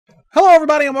Hello,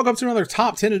 everybody, and welcome to another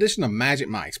Top 10 edition of Magic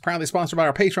Mics, proudly sponsored by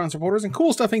our Patreon supporters and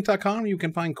CoolStuffInc.com. You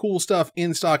can find cool stuff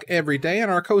in stock every day, and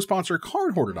our co-sponsor,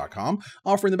 CardHoarder.com,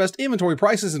 offering the best inventory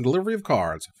prices and delivery of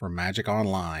cards for Magic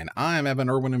Online. I'm Evan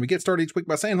Irwin, and we get started each week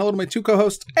by saying hello to my two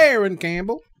co-hosts, Aaron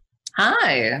Campbell.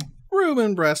 Hi.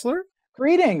 Ruben Bressler.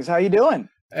 Greetings. How you doing?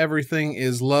 Everything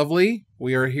is lovely.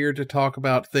 We are here to talk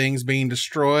about things being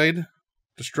destroyed,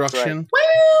 destruction. Right.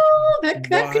 Well,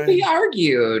 that could be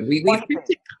argued. We kept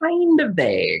it kind of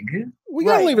vague. We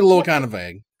gotta leave it a little kind of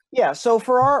vague. Yeah, so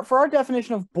for our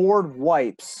definition of board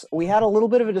wipes, we had a little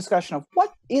bit of a discussion of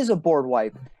what is a board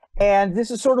wipe. And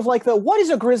this is sort of like what is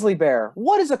a grizzly bear?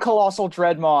 What is a colossal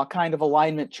dreadmaw kind of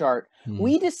alignment chart?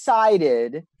 We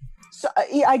decided, so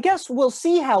I guess we'll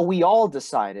see how we all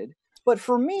decided. But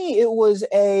for me, it was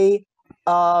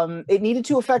it needed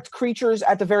to affect creatures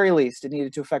at the very least. It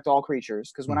needed to affect all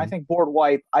creatures. Because when I think board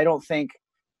wipe, I don't think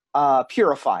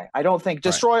purify. I don't think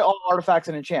destroy all artifacts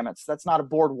and enchantments. That's not a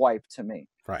board wipe to me.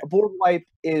 Right. A board wipe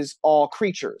is all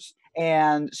creatures.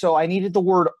 And so I needed the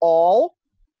word all,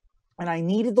 and I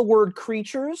needed the word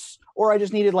creatures, or I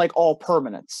just needed like all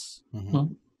permanents.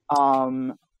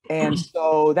 And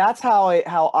so that's how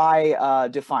I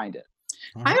defined it.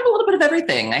 I have a little bit of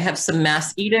everything. I have some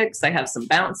mass edicts. I have some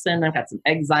bouncing. I've got some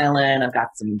exiling. I've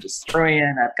got some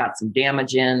destroying. I've got some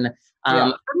damaging.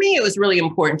 For me, it was really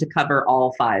important to cover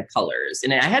all 5 colors.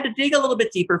 And I had to dig a little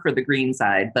bit deeper for the green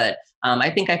side, but I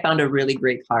think I found a really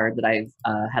great card that I've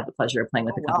had the pleasure of playing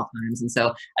with a couple times. And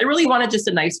so I really wanted just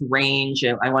a nice range.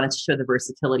 I wanted to show the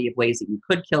versatility of ways that you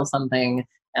could kill something.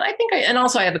 And I think and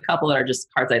also I have a couple that are just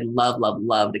cards I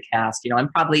love to cast. You know, I'm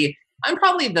probably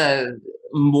the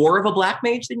more of a black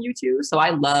mage than you two. So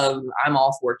I'm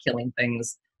all for killing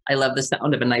things. I love the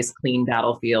sound of a nice clean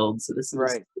battlefield. So this is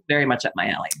very much up my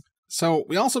alley. So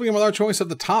we also begin with our choice of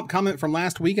the top comment from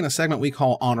last week in a segment we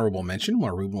call Honorable Mention,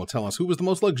 where Ruben will tell us who was the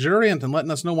most luxuriant and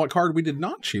letting us know what card we did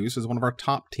not choose as one of our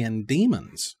top 10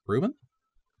 demons. Ruben?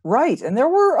 Right, and there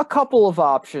were a couple of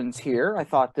options here. I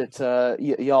thought that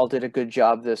y'all did a good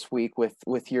job this week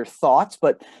with your thoughts,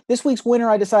 but this week's winner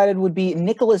I decided would be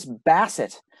Nicholas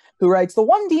Bassett, who writes, "The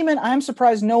one demon I'm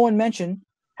surprised no one mentioned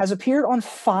has appeared on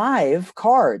 5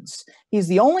 cards. He's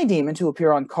the only demon to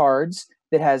appear on cards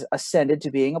that has ascended to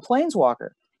being a planeswalker.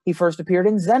 He first appeared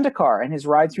in Zendikar, and his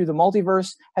ride through the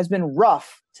multiverse has been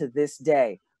rough to this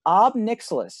day. Ob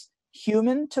Nixilis,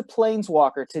 human to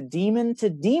planeswalker to demon to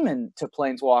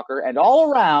planeswalker, and all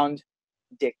around,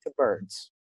 dick to birds."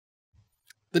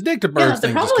 The dick to birds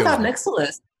thing. The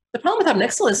problem with Ob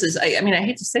Nixilis is, I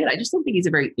hate to say it, I just don't think he's a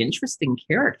very interesting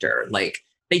character. Like,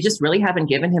 they just really haven't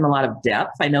given him a lot of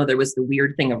depth. I know there was the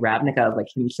weird thing of Ravnica, of like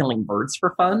him killing birds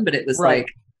for fun, but it was I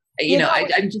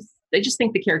just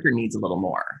think the character needs a little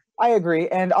more. I agree.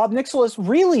 And Ob Nixilis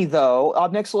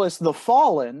the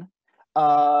Fallen,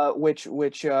 which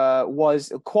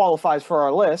qualifies for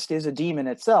our list, is a demon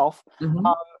itself,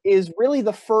 is really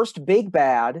the first big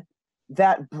bad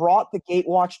that brought the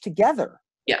Gatewatch together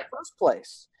in the first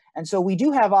place. And so we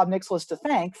do have Ob Nixilis to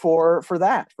thank for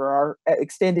that, for our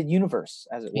extended universe,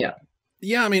 as it were.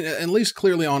 Yeah, I mean, at least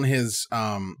clearly on his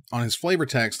flavor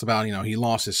text about, he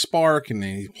lost his spark and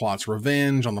he plots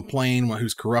revenge on the plane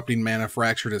whose corrupting mana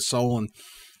fractured his soul. And,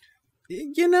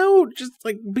 just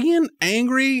like being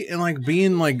angry and like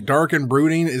being like dark and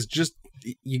brooding is just,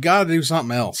 you got to do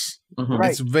something else.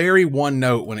 It's very one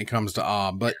note when it comes to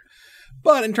Ob.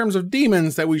 But in terms of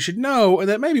demons that we should know and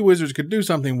that maybe Wizards could do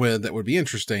something with that would be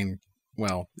interesting,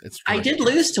 well, it's true. I did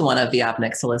lose to one of the Ob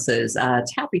Nixilises.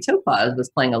 Tappy Topaz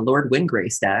was playing a Lord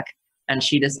Windgrey stack, and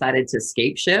she decided to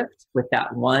scape shift with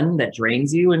that one that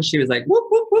drains you, and she was like, whoop,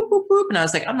 whoop, whoop, whoop, whoop. And I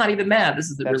was like, I'm not even mad.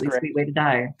 This is a really sweet way to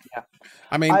die. Yeah.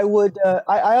 I mean,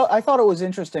 I thought it was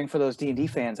interesting for those D&D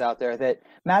fans out there that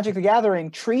Magic the Gathering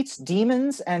treats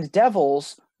demons and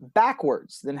devils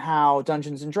backwards than how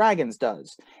Dungeons and Dragons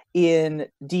does. In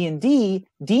D&D,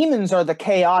 demons are the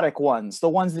chaotic ones, the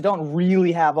ones that don't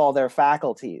really have all their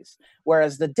faculties,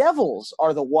 whereas the devils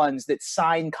are the ones that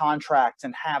sign contracts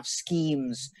and have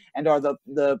schemes and are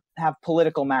have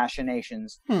political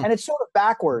machinations. And it's sort of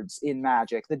backwards in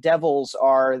Magic. The devils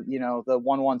are, the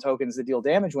 1/1 tokens that deal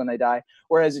damage when they die,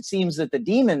 whereas it seems that the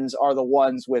demons are the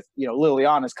ones with,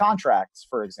 Liliana's contracts,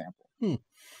 for example.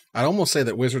 I'd almost say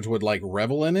that Wizards would like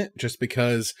revel in it, just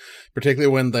because,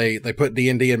 particularly when they put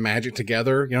D&D and Magic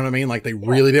together, you know what I mean? Like they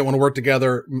really didn't want to work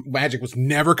together. Magic was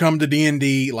never come to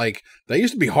D&D. Like they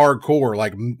used to be hardcore,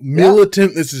 like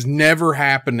militant. This is never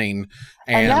happening.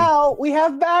 And now we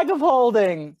have Bag of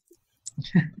Holding.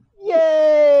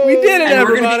 Yay! We did it, And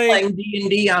we're everybody. going to be playing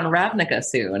D&D on Ravnica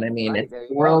soon. I mean, Right, it's, there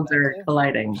you worlds go. are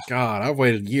colliding. God, I've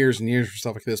waited years and years for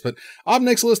stuff like this. But Ob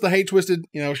Nixilis, the hate twisted,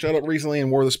 showed up recently in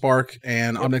War of the Spark,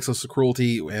 and Ob Nixilis, the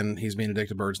cruelty, and he's being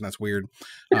addicted to birds, and that's weird.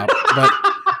 But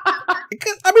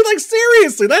I mean, like,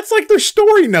 seriously, that's like their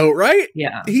story note, right?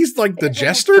 Yeah. He's like the It's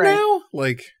jester great. now,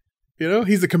 like,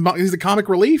 he's the comic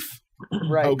relief.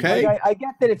 Right. Okay. Like, I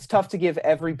get that it's tough to give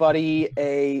everybody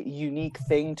a unique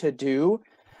thing to do,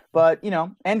 but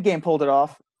Endgame pulled it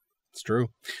off. It's true.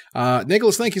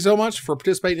 Nicholas, thank you so much for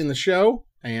participating in the show.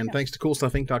 And thanks to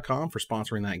CoolStuffInc.com for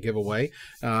sponsoring that giveaway.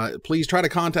 Please try to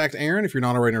contact Aaron if you're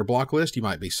not already on our block list. You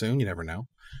might be soon. You never know.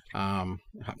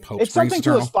 It's something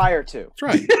to aspire to. That's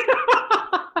right.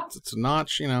 it's a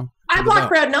notch, I blocked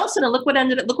Brad Nelson, and look what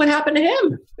happened to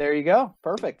him. There you go.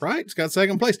 Perfect. Right. It's got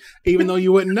second place. Even though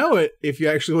you wouldn't know it if you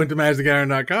actually went to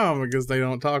MagicIron.com because they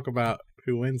don't talk about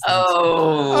who wins.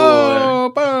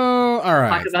 Oh, boom. All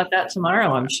right. Talk about that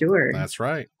tomorrow, I'm sure. That's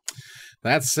right.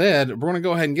 That said, we're going to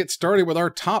go ahead and get started with our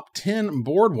top 10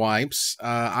 board wipes.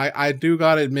 I do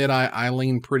got to admit, I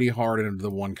lean pretty hard into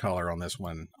the one color on this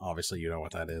one. Obviously, you know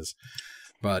what that is.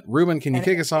 But Ruben, can you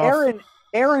kick us off?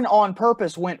 Aaron on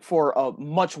purpose went for a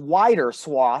much wider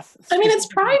swath. I mean, it's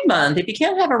Pride Month. If you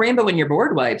can't have a rainbow in your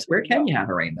board wipes, where can you have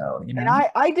a rainbow? And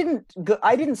I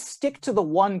didn't stick to the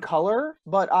one color,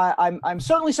 but I'm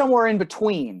certainly somewhere in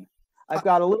between. I've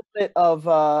got a little bit of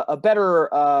a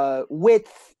better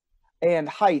width and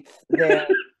height than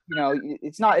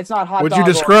it's not hot. Would dog you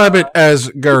describe it as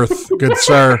girth, good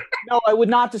sir? No, I would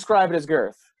not describe it as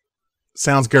girth.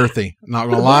 Sounds girthy. Not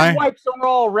gonna The lie. board wipes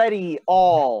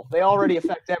are they already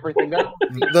affect everything.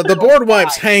 The board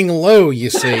wipes hang low, you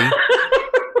see,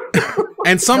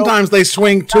 and sometimes they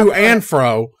swing to and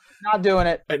fro. Not doing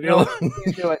it. No,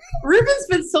 can't do it. Ruben's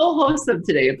been so wholesome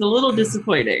today. It's a little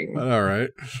disappointing. All right,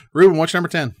 Ruben, what's number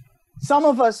 10? Some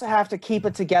of us have to keep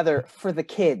it together for the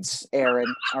kids,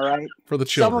 Aaron. All right. For the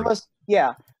children. Some of us,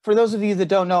 yeah. For those of you that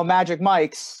don't know, Magic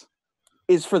Mike's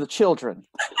is for the children.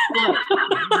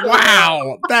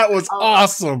 Wow, that was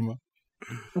awesome.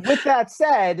 With that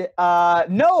said,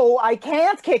 no, I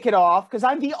can't kick it off because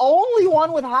I'm the only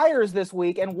one with hires this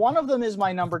week, and one of them is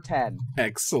my number 10.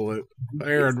 Excellent,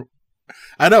 Aaron.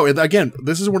 I know. Again,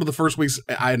 this is one of the first weeks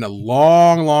in a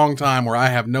long, long time where I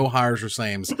have no hires or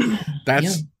sames.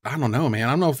 That's I don't know, man.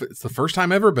 I don't know if it's the first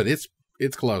time ever, but it's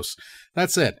close.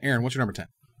 That's it. Aaron, what's your number 10?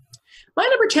 My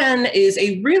number 10 is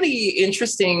a really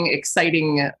interesting,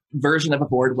 exciting version of a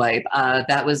board wipe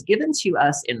that was given to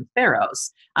us in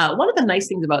Theros. One of the nice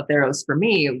things about Theros for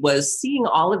me was seeing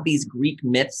all of these Greek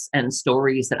myths and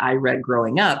stories that I read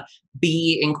growing up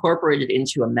be incorporated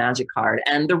into a Magic card,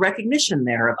 and the recognition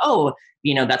there of,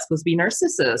 that's supposed to be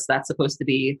Narcissus, that's supposed to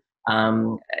be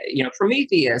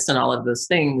Prometheus and all of those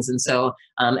things. And so,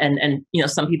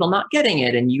 some people not getting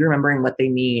it and you remembering what they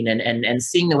mean and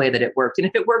seeing the way that it worked. And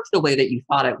if it worked the way that you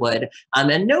thought it would,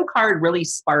 and no card really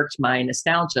sparked my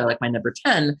nostalgia, like my number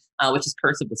 10, which is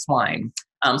Curse of the Swine.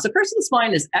 So Curse of the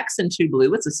Swine is X and 2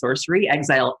 blue. It's a sorcery.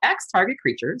 Exile X target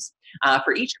creatures.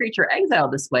 For each creature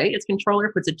exiled this way, its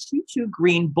controller puts a 2/2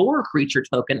 green boar creature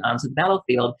token onto the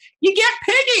battlefield. You get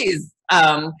piggies!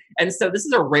 And so this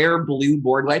is a rare blue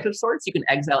board wipe of sorts. You can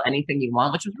exile anything you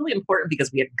want, which was really important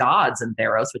because we had gods in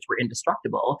Theros, which were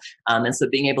indestructible. And so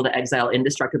being able to exile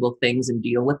indestructible things and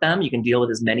deal with them, you can deal with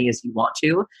as many as you want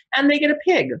to. And they get a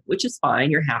pig, which is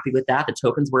fine. You're happy with that. The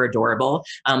tokens were adorable.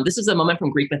 This is a moment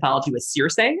from Greek mythology with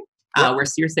Circe, where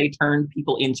Circe turned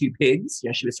people into pigs.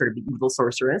 She was sort of the evil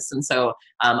sorceress. And so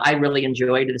I really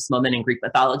enjoyed this moment in Greek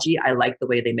mythology. I like the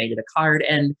way they made it a card.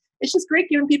 And it's just great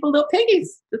giving people little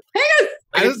piggies.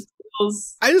 Piggies!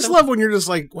 I just love when you're just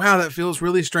like, wow, that feels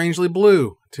really strangely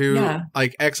blue to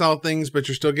like exile things, but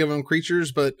you're still giving them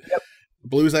creatures, but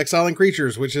blue's exiling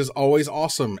creatures, which is always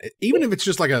awesome. Even if it's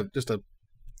just like it just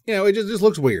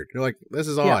looks weird. You're like, this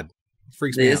is odd. It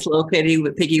freaks me out. This little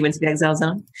piggy went to the exile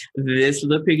zone. This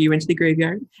little piggy went to the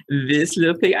graveyard. This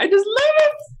little pig, I just love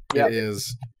it. It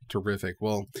is terrific.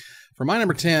 Well, for my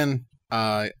number 10,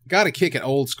 got to kick it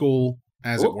old school,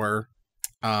 as it were.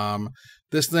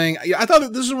 This thing, I thought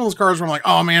that this is one of those cards where I'm like,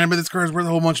 oh man, I bet this card's worth a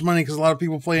whole bunch of money because a lot of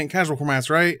people play it in casual formats,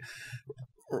 right?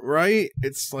 Right?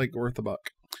 It's like worth $1.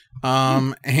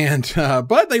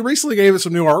 But they recently gave it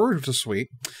some new artwork, which is sweet.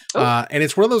 And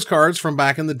it's one of those cards from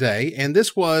back in the day. And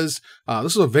this was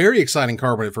a very exciting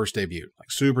card when it first debuted, like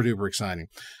super duper exciting.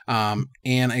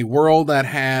 In a world that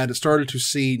had started to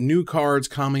see new cards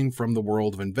coming from the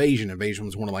world of Invasion. Invasion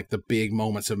was one of like the big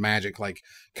moments of Magic, like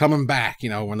coming back,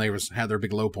 when they had their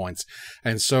big low points.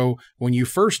 And so when you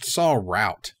first saw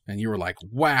Rout and you were like,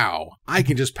 wow, I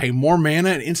can just pay more mana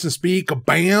and instant speed,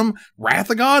 kabam, Wrath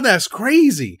of God, that's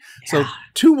crazy. So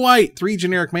 2 white, 3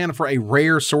 generic mana for a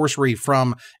rare sorcery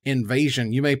from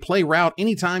Invasion. You may play Rout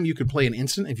anytime. You could play an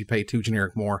instant if you pay 2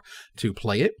 generic more to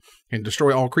play it, and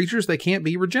destroy all creatures. They can't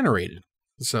be regenerated.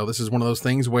 So this is one of those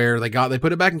things where they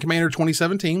put it back in Commander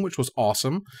 2017, which was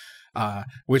awesome.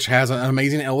 Which has an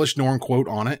amazing Elish Norn quote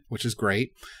on it, which is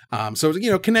great. So,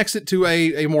 connects it to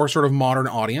a more sort of modern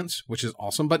audience, which is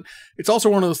awesome. But it's also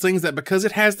one of those things that because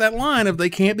it has that line of they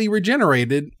can't be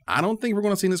regenerated, I don't think we're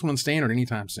going to see this one in Standard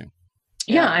anytime soon.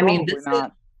 Yeah, I mean,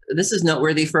 this is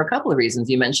noteworthy for a couple of reasons.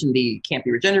 You mentioned the can't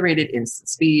be regenerated, instant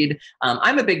speed.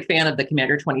 I'm a big fan of the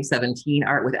Commander 2017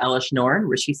 art with Elish Norn,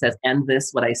 where she says, "End this,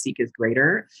 what I seek is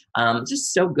greater."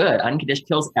 Just so good. Unconditioned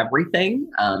kills everything.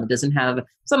 It doesn't have,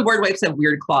 some board wipes have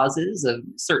weird clauses of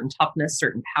certain toughness,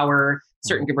 certain power,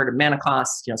 certain converted mana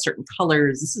cost, certain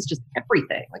colors. This is just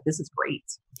everything. Like, this is great.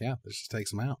 Yeah, this just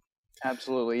takes them out.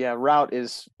 Absolutely. Yeah, Rout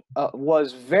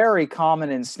was very common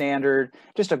in Standard.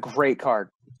 Just a great card.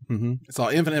 It's all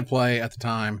infinite play at the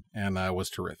time and was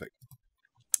terrific.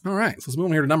 All right, so let's move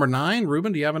on here to number 9.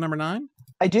 Ruben, do you have a number 9?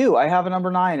 I do. I have a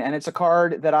number 9, and it's a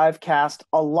card that I've cast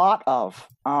a lot of.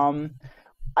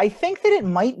 I think that it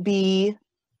might be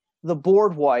the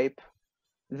board wipe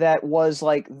that was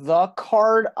like the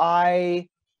card I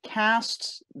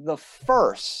cast the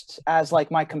first as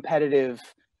like my competitive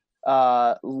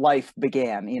life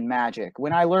began in Magic.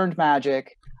 When I learned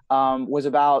Magic, was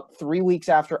about 3 weeks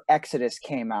after Exodus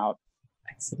came out.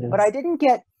 But I didn't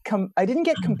get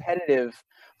competitive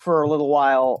for a little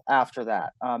while after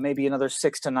that, maybe another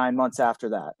 6 to 9 months after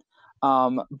that.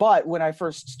 But when I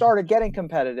first started getting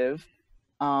competitive,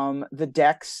 the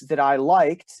decks that I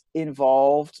liked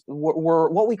involved were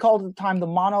what we called at the time the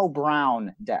mono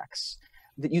brown decks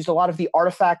that used a lot of the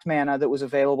artifact mana that was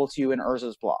available to you in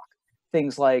Urza's block.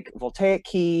 Things like Voltaic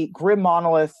Key, Grim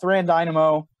Monolith, Thran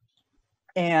Dynamo.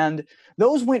 And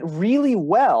those went really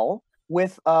well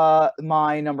with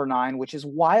my number 9, which is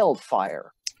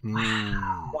Wildfire.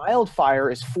 Wildfire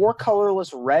is 4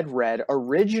 colorless red,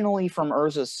 originally from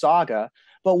Urza's Saga,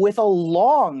 but with a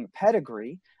long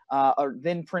pedigree,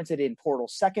 then printed in Portal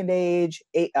 2nd Age,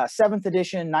 7th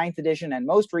edition, 9th edition, and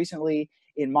most recently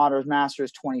in Modern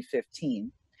Masters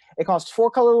 2015. It costs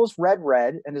 4 colorless red,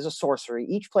 and is a sorcery.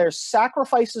 Each player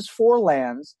sacrifices 4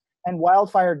 lands, and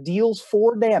Wildfire deals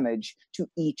 4 damage to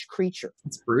each creature.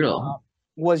 It's brutal.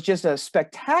 Was just a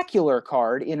spectacular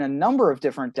card in a number of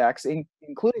different decks,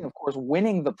 including, of course,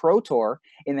 winning the Pro Tour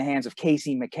in the hands of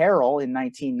Casey McCarroll in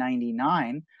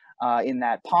 1999 in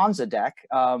that Ponza deck.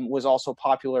 Was also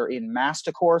popular in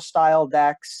Masticore-style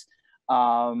decks.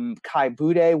 Kai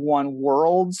Bude won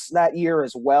Worlds that year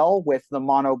as well with the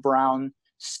mono-brown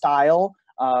style.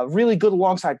 Really good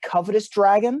alongside Covetous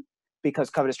Dragon,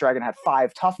 because Covetous Dragon had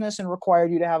 5 toughness and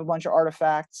required you to have a bunch of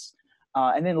artifacts.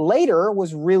 And then later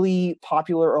was really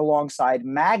popular alongside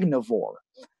Magnivore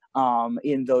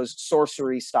in those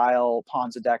sorcery-style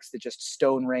Ponza decks that just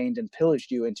stone-rained and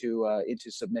pillaged you into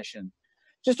submission.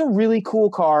 Just a really cool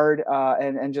card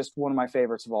and just one of my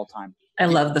favorites of all time. I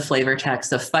love the flavor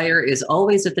text. The fire is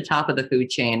always at the top of the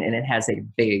food chain, and it has a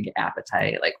big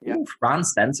appetite. Like, ooh, Ron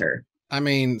Spencer. I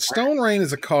mean, Stone Rain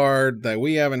is a card that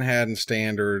we haven't had in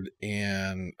Standard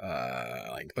in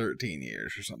like 13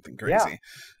 years or something crazy.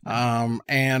 Yeah.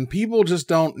 And people just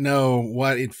don't know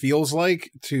what it feels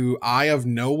like to Eye of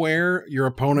Nowhere your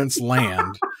opponent's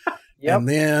land. And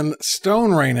then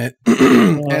Stone Rain it,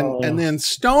 and then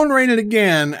Stone Rain it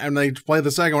again, and they play the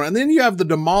second one, and then you have the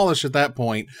Demolish at that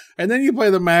point, and then you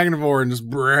play the Magnivore and just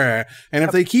breh. And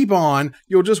if they keep on,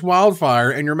 you'll just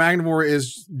Wildfire, and your Magnivore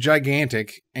is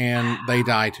gigantic, and they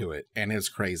die to it, and it's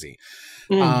crazy.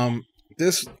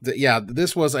 This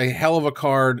was a hell of a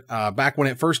card back when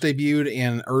it first debuted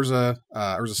in Urza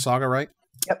Saga, right?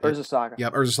 Yep, Urza Saga.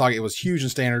 Yep, Urza Saga. It was huge in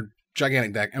Standard.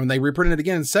 Gigantic deck. And when they reprinted it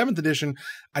again in 7th edition,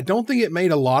 I don't think it made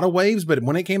a lot of waves, but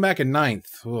when it came back in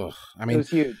 9th, I mean, it was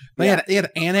huge. They had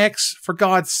Annex, for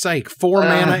God's sake, 4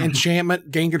 mana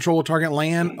enchantment, gain control of target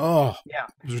land. Oh, yeah,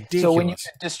 it was ridiculous. So when you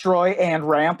destroy and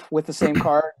ramp with the same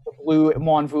card, the blue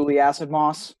Monvuli Acid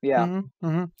Moss, yeah,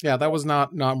 yeah, that was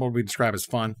not what we describe as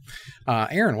fun.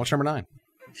 Aaron, what's number 9?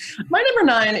 My number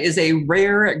 9 is a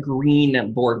rare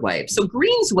green board wipe. So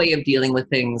green's way of dealing with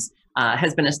things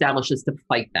has been established as to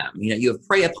fight them. You have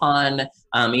Prey Upon.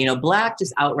 Black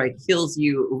just outright kills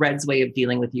you. Red's way of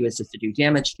dealing with you is just to do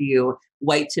damage to you.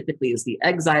 White typically is the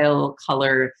exile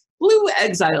color. Blue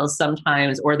exiles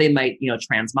sometimes, or they might,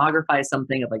 transmogrify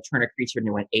something of like turn a creature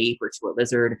into an ape or to a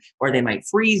lizard, or they might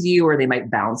freeze you, or they might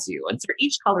bounce you. And so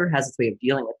each color has its way of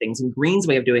dealing with things, and green's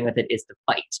way of doing with it is to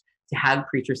fight. to have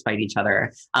creatures fight each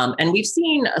other. And we've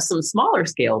seen some smaller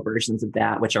scale versions of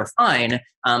that, which are fine.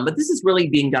 But this is really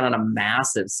being done on a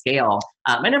massive scale.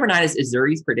 My number 9 is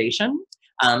Azuri's Predation.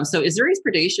 So Azuri's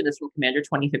Predation is from Commander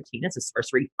 2015. It's a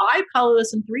sorcery, 5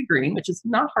 colorless and 3 green, which is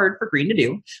not hard for green to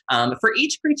do. For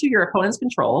each creature your opponents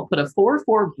control, put a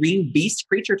 4/4 green beast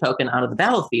creature token out of the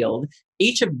battlefield.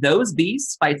 Each of those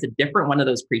beasts fights a different one of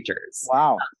those creatures.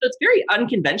 Wow. So it's very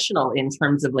unconventional in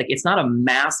terms of like, it's not a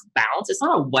mass bounce. It's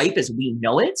not a wipe as we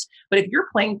know it. But if you're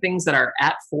playing things that are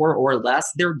at 4 or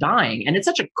less, they're dying. And it's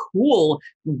such a cool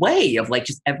way of like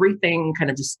just everything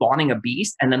kind of just spawning a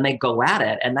beast and then they go at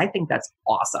it. And I think that's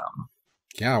awesome.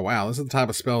 Yeah, wow. This is the type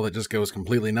of spell that just goes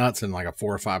completely nuts in like a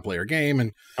 4 or 5 player game.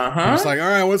 And it's like, all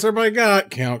right, what's everybody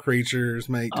got? Count creatures,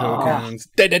 make tokens.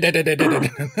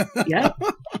 Yeah.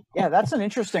 Yeah, that's an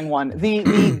interesting one. The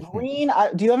green,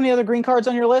 do you have any other green cards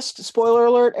on your list? Spoiler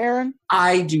alert, Aaron?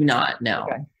 I do not know.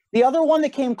 Okay. The other one that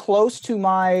came close to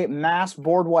my mass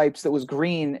board wipes that was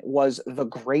green was the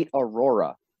Great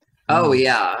Aurora. Oh,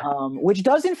 yeah. Which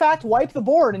does, in fact, wipe the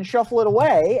board and shuffle it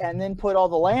away and then put all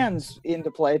the lands into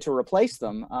play to replace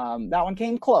them. That one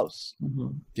came close.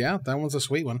 Yeah, that one's a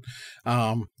sweet one.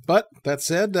 But that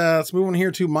said, let's move on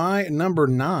here to my number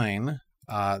 9.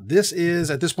 This is,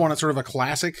 at this point, it's sort of a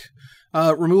classic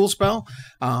removal spell.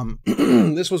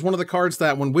 This was one of the cards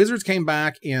that when Wizards came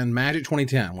back in Magic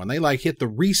 2010, when they like hit the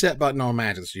reset button on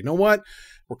Magic, so you know what?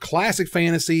 We're classic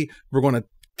fantasy. We're going to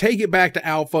take it back to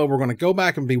alpha. We're going to go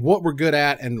back and be what we're good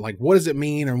at and like what does it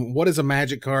mean and what is a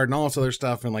magic card and all this other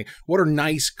stuff and like what are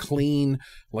nice, clean,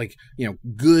 like, you know,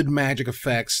 good magic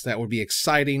effects that would be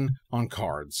exciting on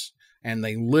cards. And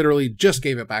they literally just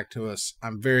gave it back to us.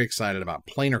 I'm very excited about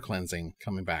Planar Cleansing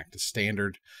coming back to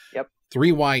standard. Yep.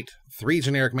 3 white, 3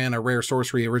 generic mana, rare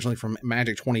sorcery originally from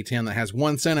Magic 2010 that has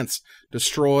 1 sentence: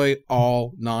 destroy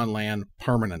all non-land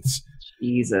permanents.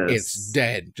 Jesus. It's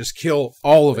dead. Just kill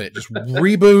all of it. Just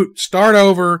reboot, start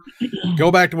over,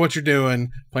 go back to what you're doing.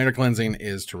 Planar Cleansing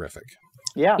is terrific.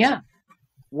 Yeah. Yeah.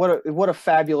 What a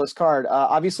fabulous card.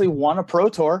 Obviously won a Pro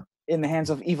Tour in the hands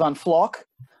of Ivan Floch.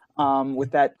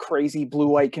 With that crazy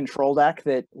blue-white control deck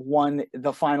that won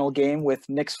the final game with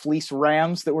Nick's Fleece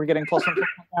Rams that were getting +1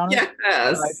 counters.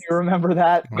 Yes. If you remember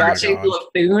that. Oh that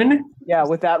Buffoon. Yeah,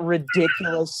 with that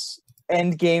ridiculous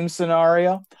end game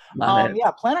scenario.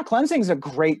 Yeah, Planar Cleansing is a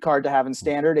great card to have in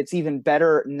standard. It's even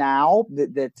better now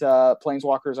that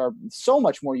Planeswalkers are so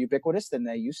much more ubiquitous than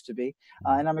they used to be.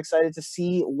 And I'm excited to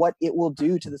see what it will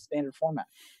do to the standard format.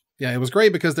 Yeah, it was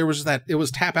great because there was it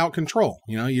was tap out control.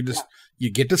 You know, you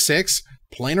get to 6,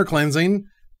 Planar Cleansing.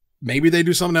 Maybe they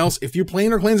do something else. If you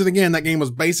Planar Cleanse it again, that game was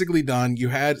basically done. You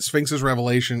had Sphinx's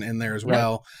Revelation in there as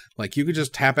well. Like you could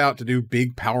just tap out to do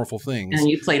big, powerful things. And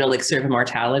you played Elixir of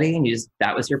Immortality, and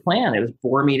that was your plan. It was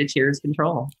bore me to tears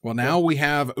control. Well, now we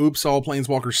have Oops All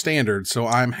Planeswalker Standard, so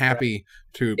I'm happy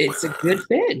to. It's a good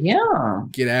fit, yeah.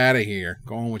 Get out of here.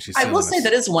 Go on with you. I will say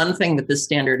that is one thing that this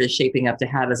standard is shaping up to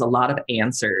have is a lot of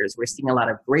answers. We're seeing a lot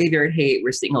of graveyard hate.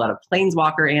 We're seeing a lot of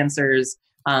Planeswalker answers.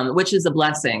 Which is a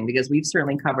blessing because we've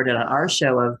certainly covered it on our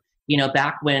show of, you know,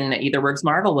 back when Either Works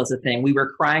Marvel was a thing, we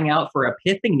were crying out for a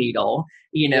pithing needle,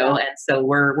 you know, and so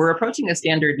we're approaching a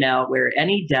standard now where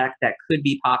any deck that could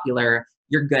be popular,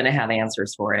 you're going to have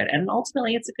answers for it. And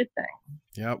ultimately it's a good thing.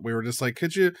 Yeah, we were just like,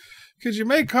 could you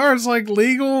make cards like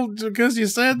legal because you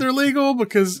said they're legal?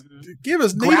 Because give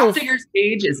us needle. Grafdigger's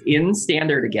Cage is in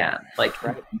standard again. Like,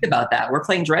 think about that. We're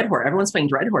playing Dreadhorde. Everyone's playing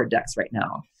Dreadhorde decks right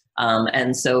now.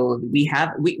 And so we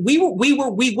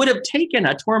would have taken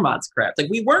a Tormod's Crypt. Like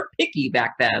we weren't picky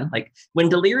back then. Like when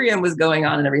Delirium was going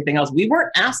on and everything else, we weren't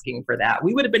asking for that.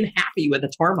 We would have been happy with a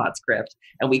Tormod's Crypt,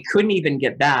 and we couldn't even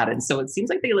get that. And so it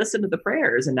seems like they listened to the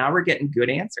prayers, and now we're getting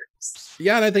good answers.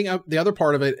 Yeah, and I think the other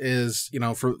part of it is, you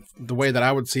know, for the way that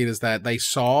I would see it is that they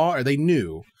saw or they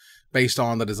knew, based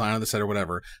on the design of the set or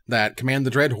whatever, that Command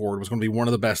the Dreadhorde was going to be one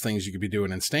of the best things you could be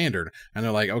doing in standard. And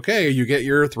they're like, okay, you get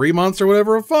your 3 months or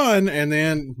whatever of fun, and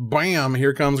then bam,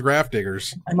 here comes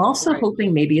Grafdiggers. I'm also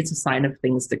hoping maybe it's a sign of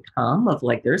things to come, of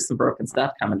like there's some broken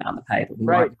stuff coming down the pipe.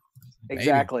 Right.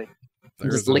 Exactly. I'm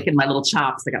just licking my little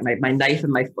chops. I got my knife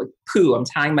and my poo. I'm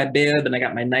tying my bib, and I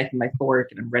got my knife and my fork,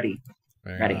 and I'm ready.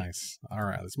 Very nice. All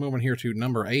right, let's move on here to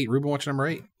number 8. Ruben, what's number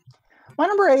 8? My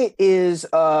number 8 is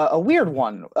a weird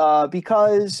one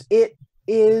because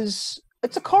it's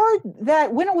a card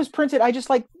that when it was printed, I just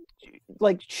like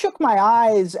shook my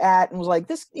eyes at and was like,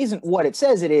 this isn't what it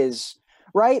says it is,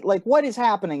 right? Like, what is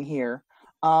happening here?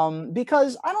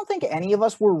 Because I don't think any of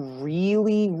us were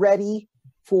really ready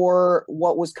for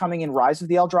what was coming in Rise of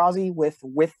the Eldrazi with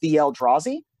the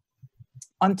Eldrazi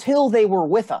until they were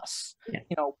with us. Yeah.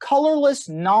 You know, colorless,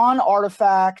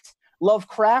 non-artifact,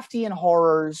 Lovecraftian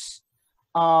horrors,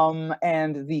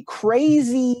 and the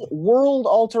crazy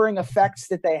world-altering effects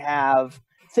that they have,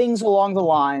 things along the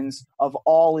lines of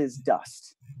All Is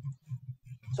Dust.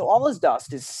 So All Is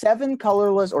Dust is 7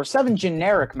 colorless, or 7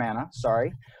 generic mana,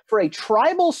 sorry, for a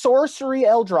tribal sorcery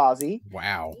Eldrazi.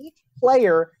 Wow. Each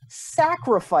player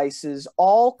sacrifices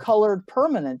all colored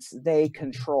permanents they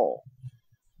control.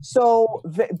 So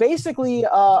basically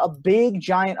a big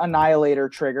giant annihilator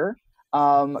trigger,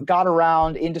 got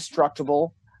around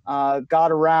indestructible,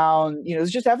 got around, it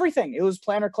was just everything. It was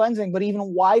planar cleansing, but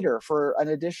even wider for an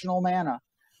additional mana.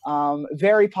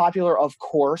 Very popular, of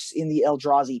course, in the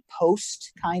Eldrazi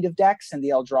Post kind of decks and the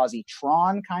Eldrazi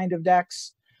Tron kind of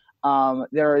decks.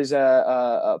 There is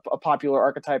a popular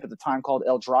archetype at the time called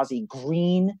Eldrazi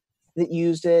Green that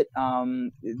used it.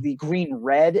 The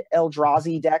green-red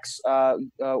Eldrazi decks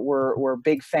were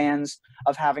big fans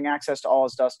of having access to All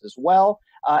Is Dust as well.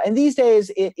 And these days,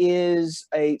 it is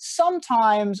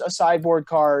sometimes a sideboard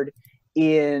card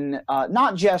in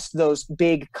not just those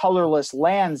big colorless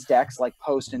lands decks like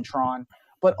Post and Tron,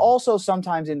 but also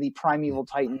sometimes in the Primeval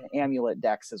Titan Amulet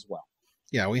decks as well.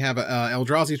 Yeah, we have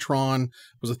Eldrazi Tron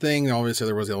was a thing. Obviously,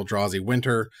 there was Eldrazi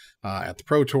Winter at the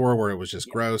Pro Tour where it was just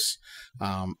gross.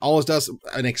 All Is Dust,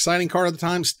 an exciting card at the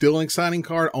time, still an exciting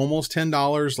card, almost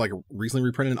 $10, like recently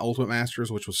reprinted in Ultimate Masters,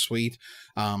 which was sweet.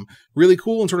 Really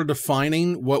cool and sort of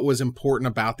defining what was important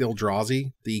about the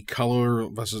Eldrazi. The color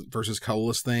versus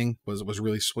colorless thing was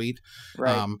really sweet.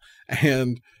 Right.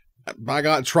 And by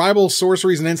God, Tribal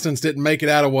Sorceries and Instants didn't make it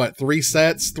out of what, 3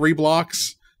 sets, 3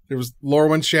 blocks? There was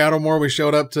Lorwyn Shadowmoor. We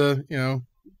showed up to,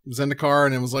 Zendikar,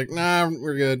 and it was like, nah,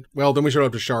 we're good. Well, then we showed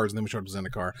up to Shards, and then we showed up to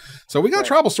Zendikar. So we got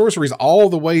Tribal Sorceries all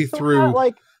the way through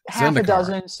like half Zendikar. A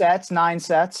dozen sets, 9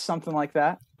 sets, something like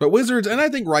that. But Wizards, and I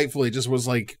think rightfully, just was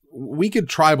like, we could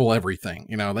tribal everything.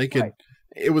 They could. Right.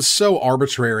 It was so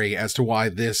arbitrary as to why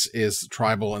this is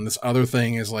tribal and this other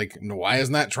thing is like, why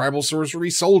isn't that Tribal Sorcery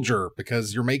Soldier?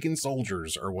 Because you're making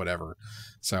soldiers or whatever.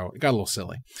 So it got a little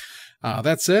silly.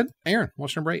 That said, Aaron,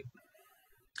 what's number 8?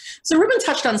 So Ruben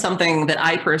touched on something that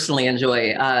I personally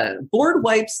enjoy, board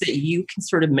wipes that you can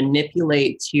sort of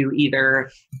manipulate to either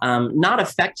not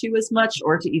affect you as much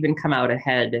or to even come out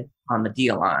ahead on the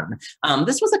deal on.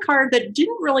 This was a card that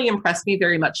didn't really impress me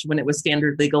very much when it was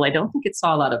standard legal. I don't think it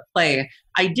saw a lot of play.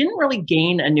 I didn't really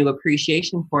gain a new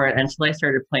appreciation for it until I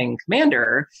started playing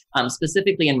Commander,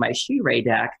 specifically in my She-Ray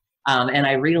deck. And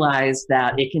I realized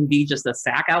that it can be just a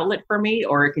sack outlet for me,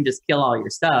 or it can just kill all your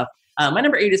stuff. My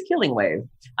number 8 is Killing Wave.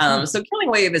 So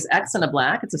Killing Wave is X and a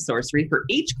black. It's a sorcery. For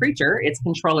each creature, its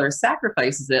controller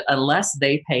sacrifices it unless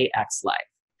they pay X life.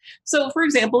 So, for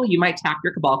example, you might tap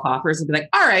your Cabal Coffers and be like,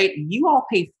 all right, you all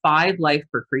pay 5 life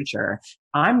per creature.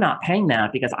 I'm not paying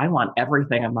that because I want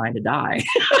everything of mine to die.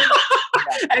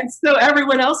 And so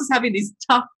everyone else is having these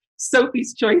tough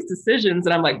Sophie's Choice decisions,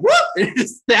 and I'm like, whoop,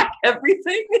 stack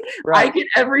everything. Right. I get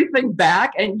everything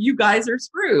back, and you guys are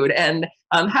screwed. And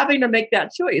having to make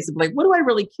that choice of like, what do I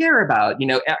really care about?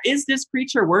 Is this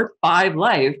creature worth 5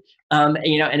 life? And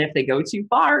if they go too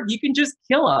far, you can just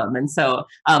kill them. And so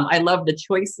I love the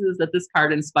choices that this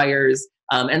card inspires.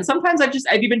 And sometimes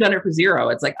I've even done it for 0.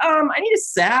 It's like, I need to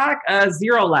sack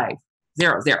 0 life,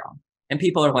 0, 0. And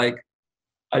people are like,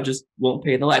 I just won't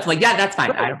pay the life. Like, yeah, that's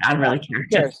fine. I don't really care.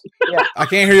 Yeah. I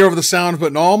can't hear you over the sound of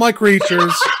putting all my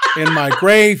creatures in my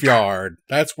graveyard.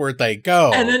 That's where they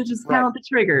go. And then just count the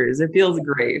triggers. It feels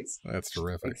great. That's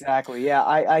terrific. Exactly. Yeah.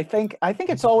 I think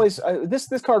it's always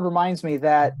this card reminds me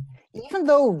that even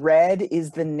though red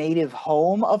is the native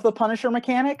home of the Punisher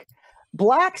mechanic,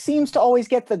 black seems to always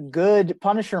get the good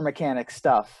Punisher mechanic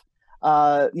stuff.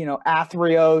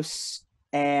 Athreos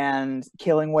and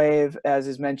Killing Wave, as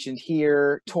is mentioned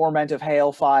here, Torment of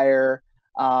Hailfire.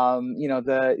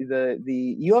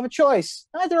 The you have a choice.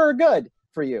 Neither are good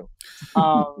for you.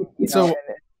 So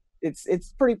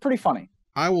it's pretty funny.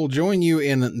 I will join you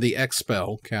in the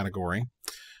X-Spell category,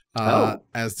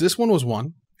 as this one was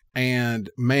one. And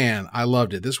man, I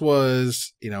loved it. This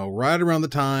was, right around the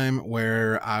time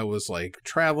where I was like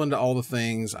traveling to all the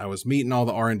things. I was meeting all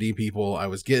the R&D people. I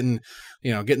was getting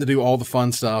to do all the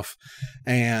fun stuff.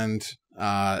 And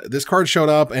this card showed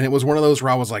up, and it was one of those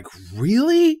where I was like,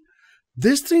 really?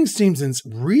 This thing seems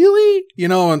really,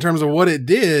 in terms of what it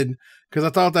did, because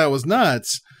I thought that was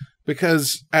nuts.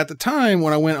 Because at the time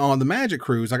when I went on the Magic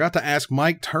Cruise, I got to ask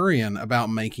Mike Turian about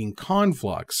making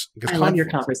Conflux. I love your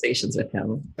conversations with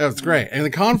him. That's great. And the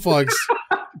Conflux,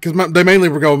 because they mainly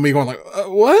were going me going like,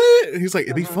 what? He's like,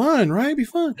 it'd be fun, right? It'd be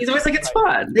fun. He's always like, it's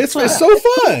fun. It's so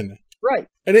fun. Right.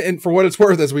 And for what it's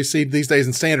worth, as we see these days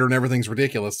in Standard and everything's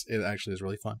ridiculous, it actually is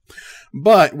really fun.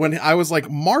 But when I was like,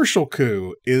 Marshall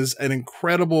Coup is an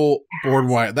incredible board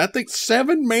wipe. That thing,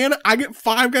 7 mana, I get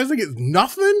 5 guys, I get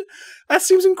nothing? That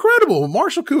seems incredible.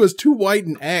 Marshall Coup is 2 white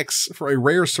and X for a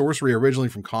rare sorcery originally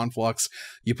from Conflux.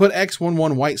 You put X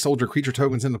 1/1 white soldier creature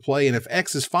tokens into play, and if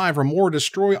X is 5 or more,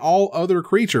 destroy all other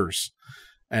creatures.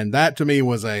 And that to me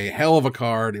was a hell of a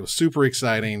card. It was super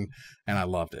exciting, and I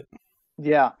loved it.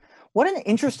 Yeah. What an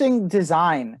interesting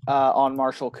design on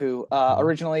Marshall Coup.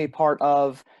 Originally part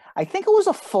of, I think it was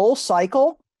a full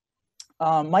cycle.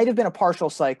 Might have been a partial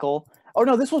cycle. Oh,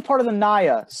 no, this was part of the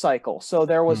Naya cycle. So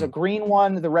there was a green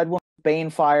one, the red one was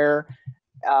Banefire.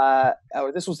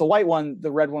 Or this was the white one,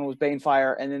 the red one was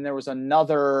Banefire. And then there was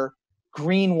another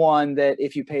green one that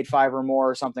if you paid 5 or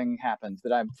more, something happened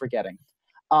that I'm forgetting.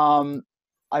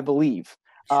 I believe.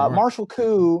 Sure. Marshall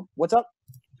Coup, what's up?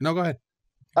 No, go ahead.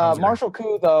 Marshall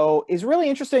Coup, though, is really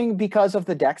interesting because of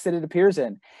the decks that it appears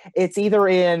in. It's either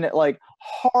in like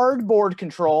hard board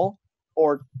control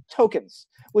or tokens,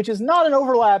 which is not an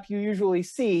overlap you usually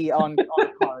see on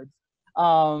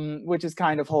cards, which is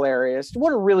kind of hilarious.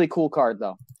 What a really cool card,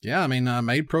 though. Yeah, I mean,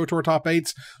 made Pro Tour top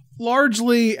 8s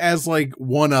largely as like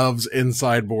one-ofs in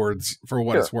sideboards for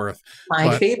what it's worth.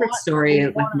 My favorite story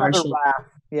with Marshall.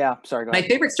 Yeah, sorry. Go ahead. My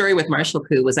favorite story with Marshall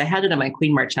Coup was I had it in my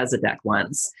Queen Marchesa deck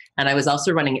once, and I was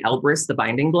also running Elbrus the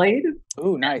Binding Blade.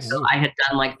 Ooh, nice. So I had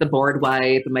done like the board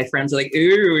wipe, and my friends were like,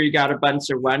 "Ooh, you got a bunch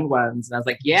of 1/1s," and I was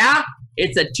like, "Yeah,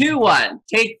 it's a 2/1.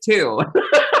 Take 2."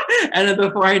 And then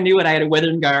before I knew it, I had a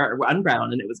Witherngar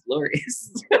Unbound, and it was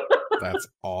glorious. That's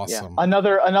awesome. Yeah.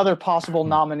 Another possible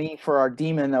nominee for our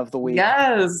Demon of the Week.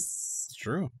 Yes, it's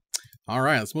true. All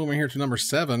right, let's move in here to number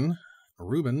 7.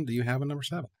 Ruben, do you have a number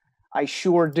 7? I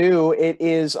sure do. It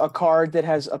is a card that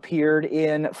has appeared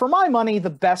in, for my money, the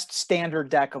best standard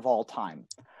deck of all time.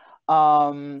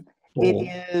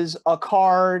 It is a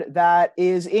card that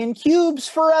is in cubes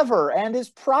forever and is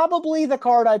probably the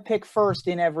card I pick first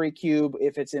in every cube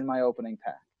if it's in my opening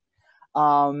pack.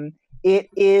 It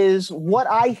is what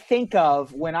I think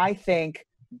of when I think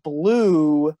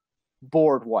blue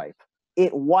board wipe.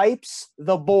 It wipes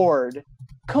the board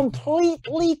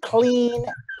completely clean,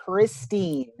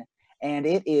 pristine. And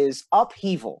it is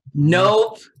Upheaval.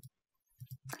 Nope.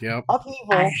 Yep.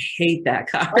 Upheaval. I hate that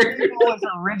card. Upheaval was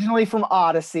originally from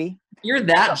Odyssey. You're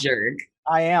that jerk.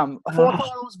 I am. 4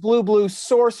 colors, blue,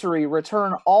 sorcery.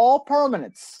 Return all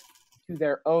permanents to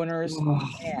their owner's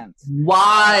hands.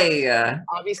 Why?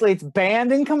 Obviously, it's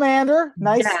banned in Commander.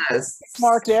 Nice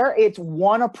mark there. It's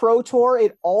won a Pro Tour.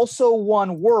 It also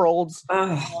won Worlds.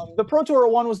 The Pro Tour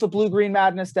one was the Blue-Green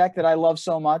Madness deck that I love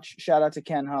so much. Shout out to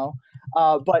Ken Ho.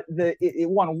 But it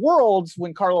won Worlds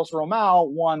when Carlos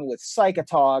Romao won with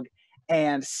Psychotog,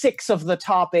 and 6 of the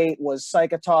top 8 was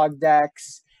Psychotog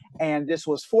decks, and this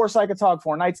was 4 Psychotog,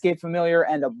 4 Nightscape Familiar,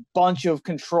 and a bunch of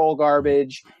control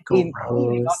garbage,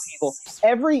 including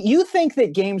Upheaval. You think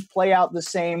that games play out the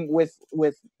same with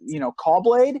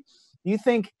Callblade? You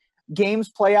think games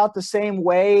play out the same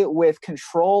way with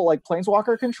control, like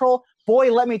Planeswalker control?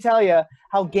 Boy, let me tell you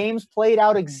how games played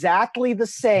out exactly the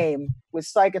same with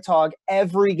Psychotog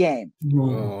every game.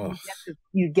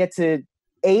 You'd get to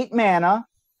 8 mana,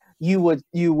 you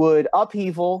would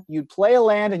Upheaval, you'd play a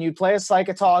land, and you'd play a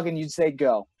Psychotog, and you'd say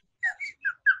go.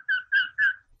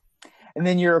 And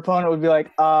then your opponent would be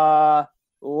like,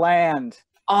 land.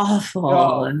 Awful.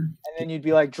 Go. And then you'd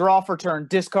be like, draw for turn,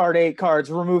 discard 8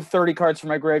 cards, remove 30 cards from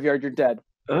my graveyard, you're dead.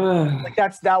 Like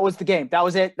that was the game. That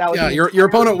was it. That was your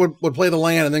opponent would play the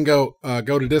land and then go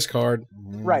to discard.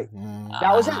 Right.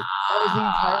 That was it. That was the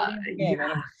entirety of the game.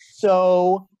 And it was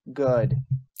so good.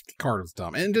 The card was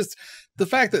dumb. And just the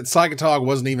fact that Psychotog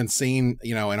wasn't even seen,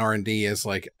 in R&D as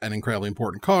like an incredibly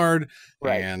important card,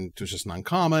 and it was just an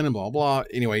uncommon and blah, blah.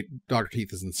 Anyway, Dr.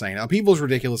 Teeth is insane. Upheaval is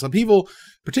ridiculous. Upheaval,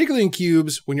 particularly in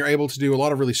cubes, when you're able to do a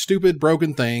lot of really stupid,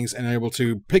 broken things and able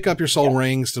to pick up your soul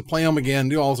rings to play them again,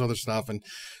 do all this other stuff. And,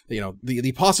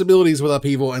 the possibilities with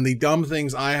Upheaval and the dumb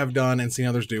things I have done and seen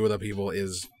others do with Upheaval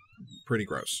is pretty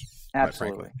gross.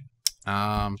 Absolutely.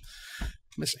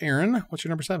 Miss Erin, what's your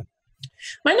number 7?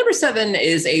 My number 7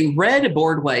 is a red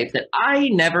board wipe that I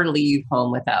never leave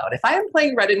home without. If I am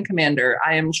playing red in Commander,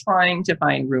 I am trying to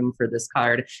find room for this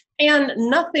card. And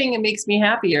nothing makes me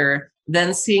happier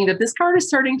than seeing that this card is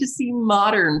starting to see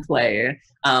modern play.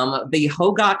 The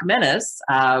Hogak Menace,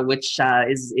 which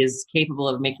is capable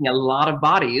of making a lot of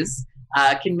bodies,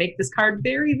 can make this card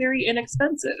very, very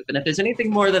inexpensive. And if there's anything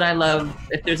more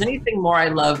I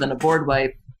love than a board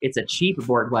wipe, it's a cheap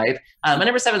board wipe. My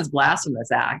number 7 is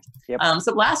Blasphemous Act. Yep.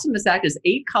 So Blasphemous Act is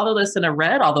 8 colorless and a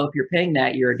red, although if you're paying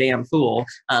that, you're a damn fool.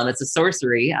 It's a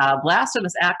sorcery.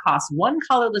 Blasphemous Act costs 1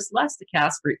 colorless less to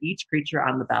cast for each creature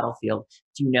on the battlefield.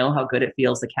 Do you know how good it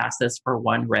feels to cast this for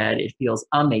 1 red? It feels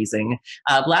amazing.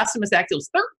 Blasphemous Act deals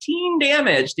 13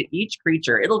 damage to each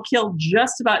creature. It'll kill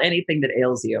just about anything that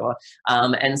ails you.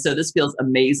 And so this feels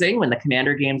amazing when the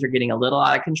commander games are getting a little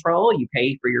out of control. You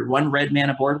pay for your 1 red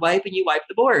mana board wipe and you wipe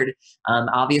the board.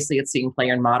 Obviously, it's seeing play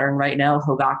in Modern right now.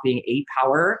 Hogak being 8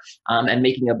 power and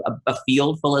making a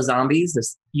field full of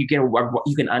zombies. You can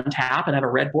untap and have a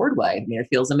red board wipe. I mean, it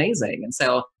feels amazing. And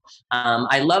so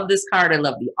I love this card. I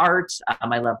love the art.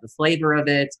 I love the flavor of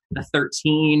it. The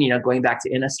 13, going back to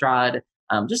Innistrad.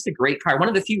 Just a great card. One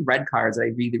of the few red cards I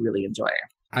really, really enjoy.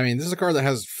 I mean, this is a card that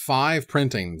has 5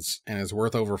 printings and is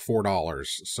worth over $4.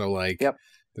 So, like, yep.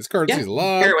 This card sees a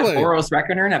lot pair of with play. Boros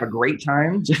Reckoner and have a great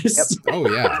time. Just Oh,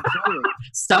 yeah.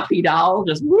 stuffy doll.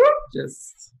 Just whoop.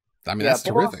 I mean, that's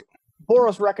terrific.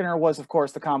 Boros Reckoner was, of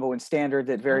course, the combo in Standard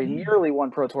that very nearly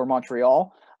won Pro Tour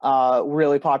Montreal.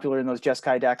 Really popular in those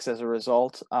Jeskai decks as a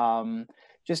result.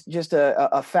 Just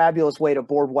a fabulous way to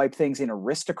board wipe things in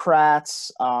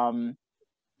Aristocrats.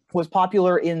 Was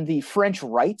popular in the French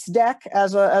Rights deck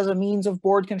as a means of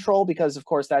board control because, of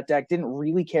course, that deck didn't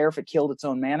really care if it killed its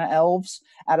own mana elves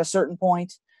at a certain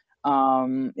point.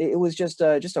 It was just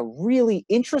a really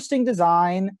interesting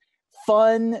design,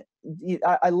 fun.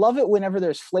 I love it whenever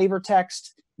there's flavor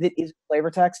text that is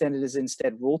flavor text and it is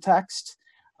instead rule text.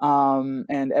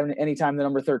 And anytime the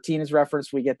number 13 is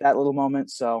referenced, we get that little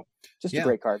moment. So just a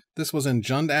great card. This was in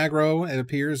Jund aggro, it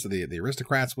appears. The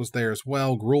Aristocrats was there as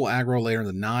well. Gruul aggro later in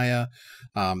the Naya.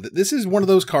 This is one of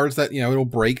those cards that, it'll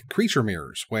break creature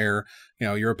mirrors where,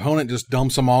 your opponent just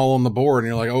dumps them all on the board and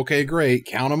you're like, okay, great,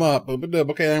 count them up.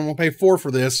 Okay, I'm going to pay 4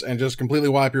 for this and just completely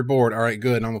wipe your board. All right,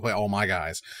 good. And I'm going to play all my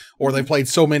guys. Or they played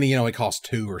so many, it costs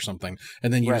 2 or something.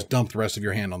 And then you just dump the rest of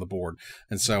your hand on the board.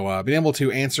 And so being able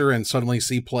to answer and suddenly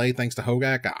see play thanks to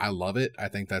Hogak, I love it. I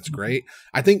think that's great.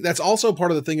 I think that's also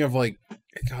part of the thing of like,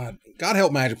 God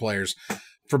help Magic players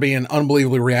for being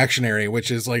unbelievably reactionary, which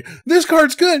is like, this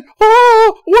card's good.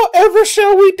 Oh, whatever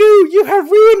shall we do? You have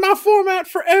ruined my format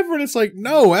forever. And it's like,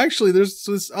 no, actually, there's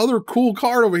this other cool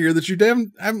card over here that you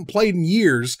haven't played in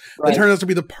years that turns out to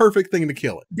be the perfect thing to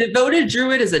kill it. Devoted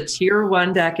Druid is a tier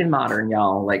 1 deck in Modern,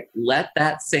 y'all. Like, let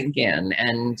that sink in.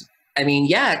 And I mean,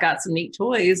 yeah, it got some neat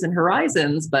toys and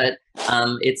Horizons, but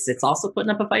it's also putting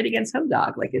up a fight against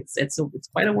Hogak. Like it's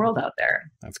quite a world out there.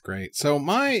 That's great. So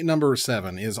my number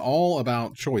 7 is all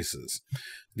about choices,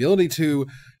 the ability to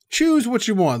choose what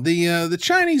you want. The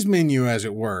Chinese menu, as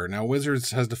it were. Now,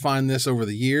 Wizards has defined this over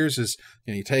the years as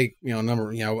you take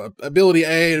ability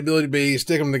A and ability B,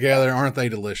 stick them together. Aren't they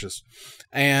delicious?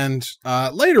 And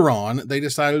later on, they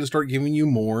decided to start giving you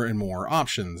more and more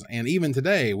options. And even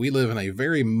today, we live in a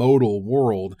very modal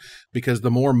world because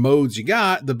the more modes you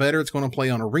got, the better it's going to play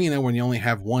on Arena when you only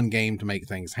have one game to make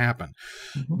things happen.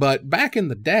 But back in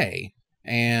the day,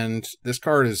 and this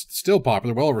card is still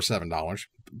popular, well over $7.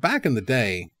 Back in the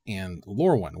day in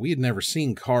Lorwyn, we had never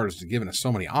seen cards giving us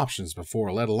so many options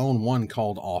before, let alone one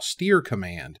called Austere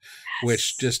Command,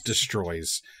 which just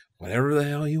destroys whatever the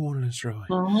hell you want to destroy.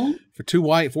 For 2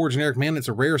 white, 4 generic mana, it's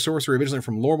a rare sorcery originally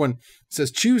from Lorwyn. It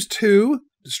says choose 2,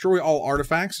 destroy all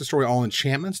artifacts, destroy all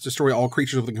enchantments, destroy all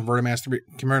creatures with a converted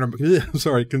mana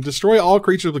can destroy all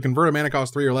creatures with a converted mana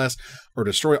cost 3 or less, or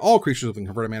destroy all creatures with a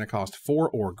converted mana cost 4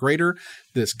 or greater.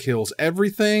 This kills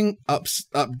everything up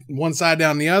one side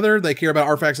down the other. They care about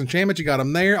artifacts and enchantments, you got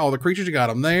them there. All the creatures, you got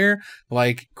them there.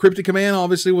 Like Cryptic Command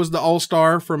obviously was the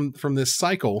all-star from this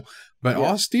cycle. But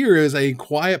Austere is a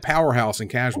quiet powerhouse in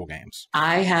casual games.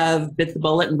 I have bit the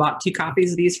bullet and bought 2 copies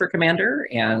of these for Commander,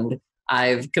 and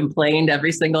I've complained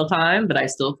every single time, but I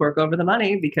still fork over the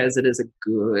money because it is a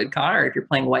good card. If you're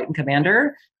playing white and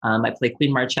Commander, I play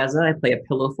Queen Marchesa, I play a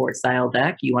Pillow Fort style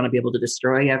deck. You want to be able to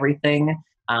destroy everything.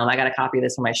 I got a copy of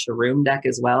this for my Sharoom deck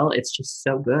as well. It's just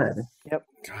so good. Yep.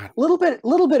 God.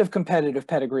 Little bit of competitive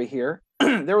pedigree here.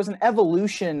 There was an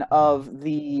evolution of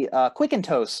the Quick and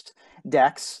Toast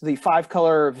decks, the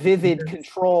 5-color vivid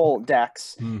control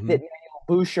decks that Manuel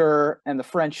Boucher and the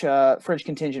French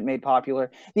contingent made popular.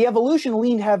 The evolution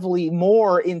leaned heavily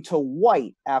more into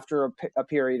white after a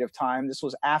period of time. This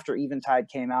was after Eventide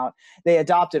came out. They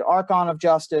adopted Archon of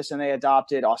Justice and they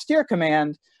adopted Austere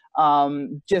Command,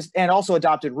 and also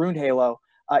adopted Runed Halo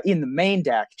in the main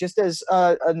deck, just as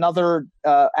another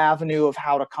avenue of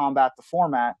how to combat the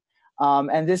format.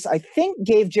 And this, I think,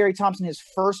 gave Jerry Thompson his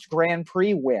first Grand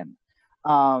Prix win.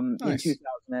 in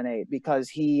 2008, because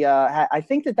he I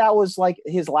think that was like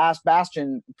his last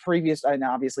bastion previous, and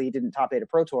obviously he didn't top 8 a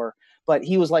Pro Tour, but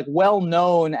he was like well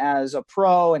known as a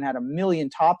pro and had a million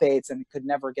top 8s and could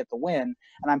never get the win,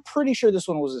 and I'm pretty sure this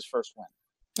one was his first win.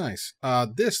 Nice.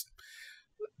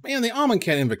 Man, the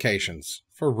Amonkhet invocations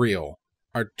for real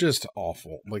are just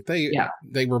awful. Like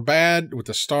they were bad with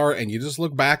the start, and you just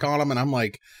look back on them and I'm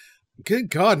like, good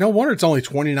God, no wonder it's only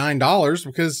 $29,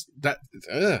 because that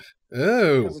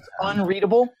It's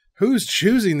unreadable. Who's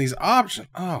choosing these options?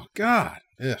 Oh God.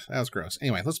 Ugh, that was gross.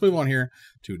 Anyway, let's move on here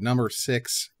to number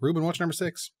 6. Ruben, what's number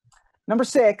 6? Number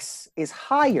 6 is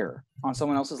higher on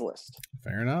someone else's list.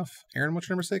 Fair enough. Aaron, what's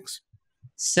number 6?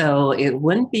 So it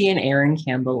wouldn't be an Aaron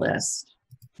Campbell list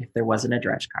if there wasn't a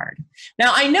dredge card.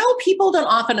 Now, I know people don't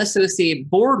often associate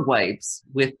board wipes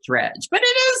with dredge, but it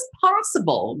is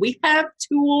possible. We have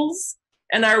tools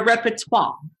in our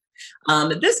repertoire.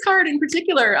 This card in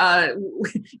particular,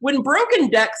 when broken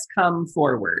decks come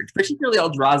forward, particularly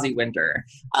Eldrazi Winter,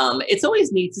 it's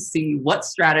always neat to see what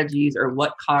strategies or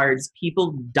what cards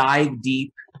people dive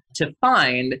deep to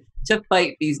find to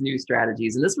fight these new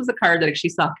strategies. And this was a card that actually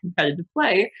saw competitive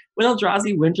play when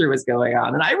Eldrazi Winter was going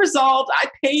on. And I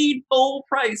paid full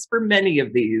price for many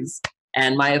of these,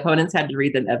 and my opponents had to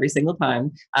read them every single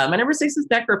time. My number 6 is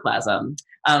Necroplasm.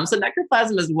 So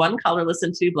Necroplasm is 1 colorless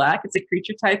and 2 black. It's a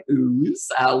creature type ooze,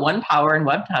 1 power and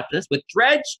 1 toughness with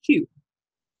dredge 2.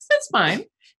 So it's fine.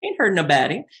 Ain't heard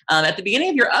nobody. At the beginning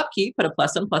of your upkeep, put a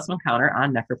 +1/+1 counter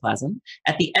on Necroplasm.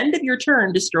 At the end of your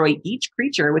turn, destroy each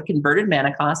creature with converted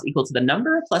mana cost equal to the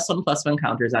number of +1/+1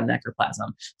 counters on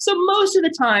Necroplasm. So most of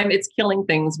the time, it's killing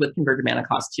things with converted mana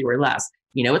cost 2 or less.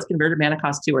 You know what's converted mana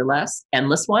cost 2 or less?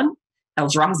 Endless One?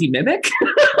 Eldrazi Mimic?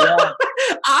 Yeah.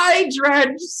 I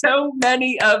dredge so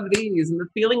many of these. And the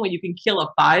feeling when you can kill a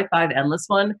 5/5 Endless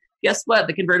One, guess what?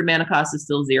 The converted mana cost is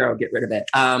still 0. Get rid of it.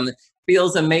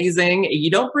 Feels amazing. You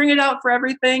don't bring it out for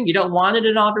everything. You don't want it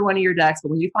in every one of your decks, but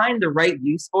when you find the right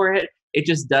use for it, it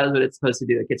just does what it's supposed to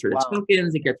do. It gets rid of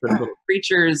tokens. It gets rid of little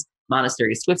creatures,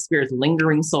 Monastery Swift Spirits,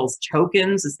 Lingering Souls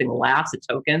tokens. This thing laughs at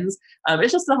tokens.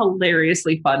 It's just a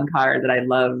hilariously fun card that I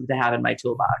love to have in my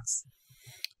toolbox.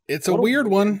 It's a weird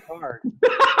one.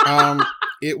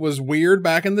 It was weird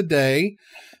back in the day,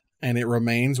 and it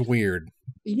remains weird.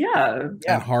 Yeah.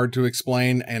 And hard to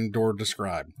explain and or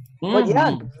describe. But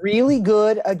yeah, really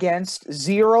good against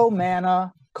 0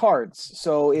 mana cards.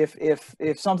 So if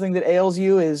something that ails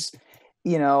you is,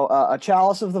 a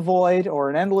Chalice of the Void or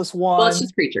an Endless One. Well, it's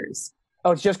just creatures. Oh,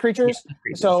 it's just creatures? Yeah,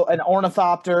 creatures. So an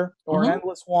Ornithopter or an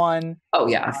Endless One. Oh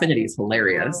yeah, Affinity is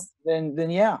hilarious. Then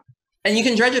yeah. And you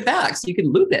can dredge it back, so you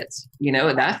can loop it.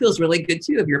 That feels really good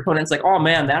too. If your opponent's like, oh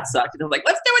man, that sucked. And they're like,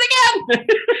 let's do it again.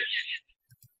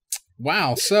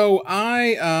 Wow. So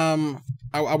I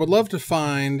would love to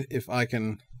find if I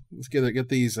can get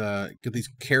these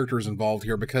characters involved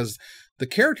here, because the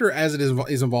character as it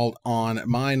is involved on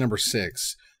my number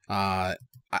 6. I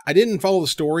didn't follow the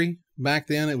story back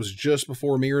then. It was just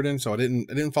before Mirrodin, so I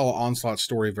didn't follow Onslaught's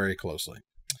story very closely.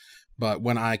 But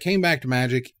when I came back to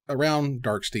Magic around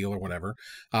Darksteel or whatever,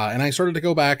 and I started to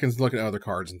go back and look at other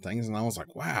cards and things, and I was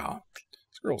like, wow,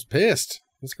 this girl's pissed.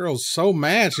 This girl's so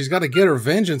mad. She's got to get her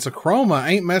vengeance. Akroma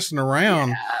ain't messing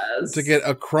around to get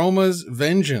Akroma's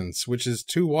Vengeance, which is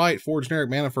 2 white, 4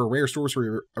 generic mana for a rare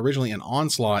sorcery originally in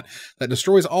Onslaught that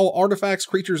destroys all artifacts,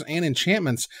 creatures, and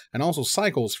enchantments, and also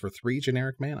cycles for 3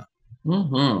 generic mana.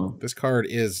 This card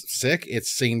is sick.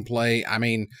 It's seen play. I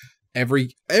mean,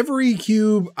 every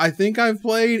cube I think I've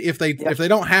played, if they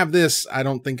don't have this, I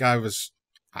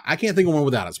can't think of one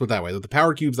without it. Let's put it that way. The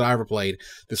power cubes that I ever played,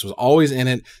 this was always in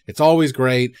it. It's always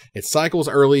great. It cycles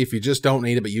early if you just don't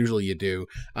need it, but usually you do.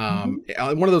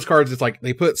 One of those cards, it's like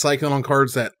they put cycling on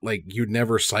cards that like you'd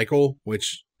never cycle,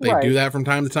 which they do that from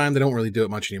time to time. They don't really do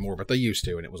it much anymore, but they used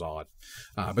to, and it was odd.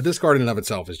 But this card in and of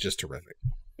itself is just terrific.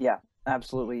 Yeah,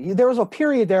 absolutely. There was a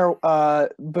period there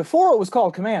before it was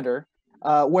called Commander,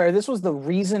 where this was the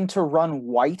reason to run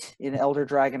white in Elder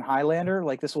Dragon Highlander.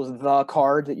 Like, this was the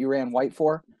card that you ran white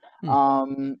for.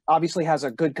 Obviously has a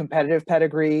good competitive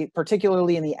pedigree,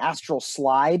 particularly in the Astral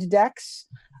Slide decks.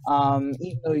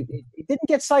 Even though it didn't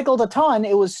get cycled a ton,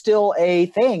 it was still a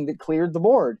thing that cleared the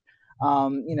board.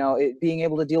 Being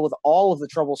able to deal with all of the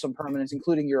troublesome permanents,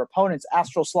 including your opponent's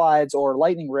Astral Slides or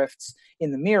Lightning Rifts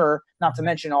in the mirror, not to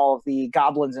mention all of the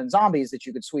goblins and zombies that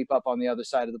you could sweep up on the other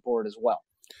side of the board as well.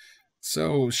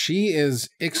 So she is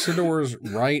Ixidor's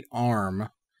right arm,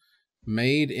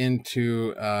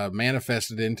 manifested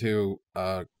into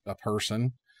a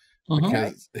person.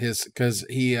 because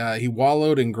he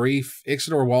wallowed in grief.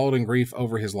 Ixidor wallowed in grief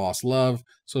over his lost love.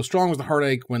 So strong was the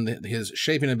heartache when his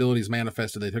shaping abilities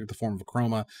manifested. They took the form of a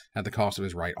chroma at the cost of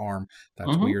his right arm.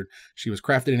 That's weird. She was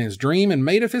crafted in his dream and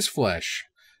made of his flesh.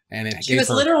 And she was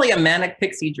literally a manic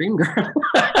pixie dream girl.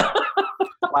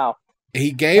 Wow.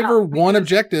 He gave her one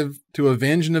objective to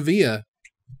avenge Navia.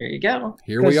 Here you go.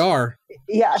 Here we are.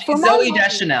 Yeah, she's Zoe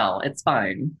Deschanel. It's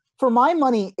fine. For my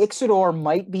money, Ixidor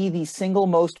might be the single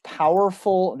most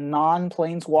powerful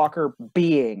non-planeswalker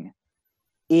being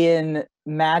in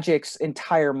Magic's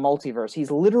entire multiverse.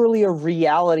 He's literally a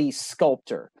reality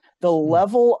sculptor. The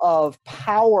level of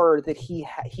power that he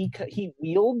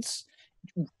wields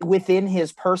within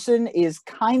his person is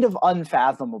kind of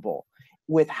unfathomable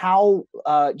with how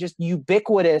just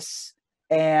ubiquitous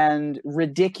and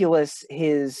ridiculous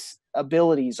his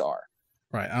abilities are.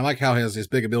 Right. I like how his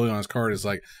big ability on his card is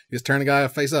like, just turn the guy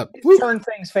face up. Turn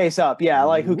things face up. Yeah,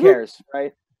 like who cares,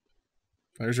 right?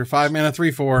 There's your 5-mana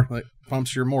 3/4. Like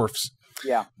pumps your morphs.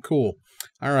 Yeah. Cool.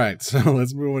 All right. So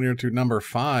let's move on here to number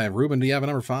 5. Ruben, do you have a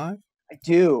number 5? I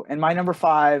do. And my number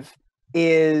 5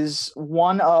 is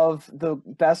one of the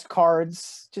best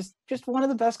cards, just one of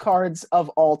the best cards of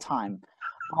all time.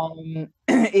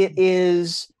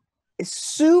 It's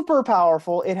super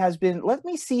powerful. It has been, let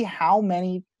me see how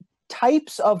many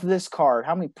types of this card,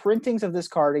 how many printings of this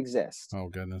card exist. Oh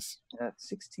goodness.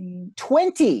 16,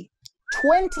 20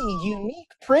 unique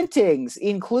printings,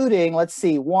 including, let's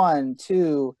see, 1,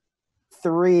 2,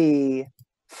 3,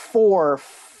 4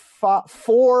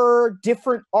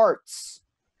 different arts.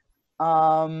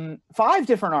 5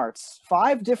 different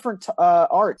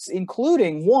arts,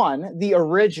 including one, the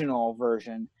original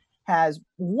version, has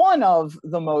one of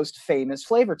the most famous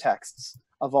flavor texts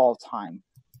of all time.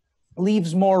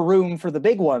 Leaves more room for the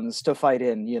big ones to fight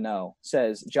in,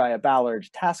 says Jaya Ballard,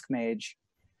 Task Mage.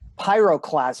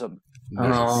 Pyroclasm.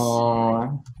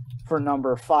 For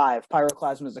number 5.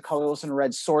 Pyroclasm is a colorless and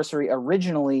red sorcery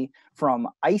originally from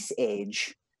Ice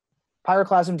Age.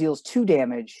 Pyroclasm deals 2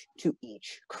 damage to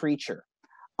each creature.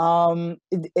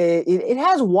 It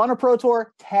has won a Pro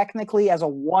Tour technically as a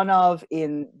one-of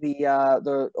in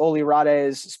the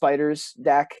Olirade's Spiders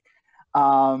deck.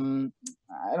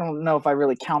 I don't know if I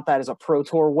really count that as a Pro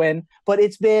Tour win, but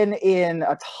it's been in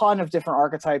a ton of different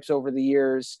archetypes over the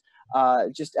years,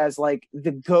 just as like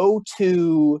the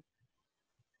go-to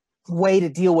way to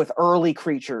deal with early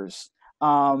creatures.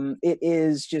 It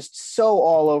is just so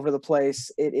all over the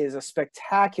place. It is a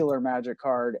spectacular Magic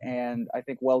card, and I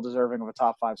think well deserving of a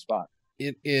top 5 spot.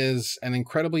 It is an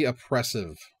incredibly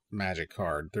oppressive Magic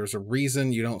card. There's a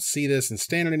reason you don't see this in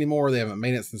Standard anymore. They haven't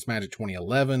made it since Magic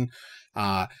 2011.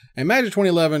 And Magic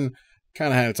 2011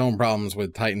 kind of had its own problems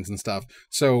with Titans and stuff.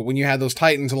 So when you had those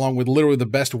Titans along with literally the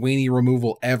best weenie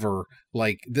removal ever,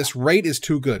 like this rate is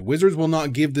too good. Wizards will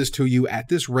not give this to you at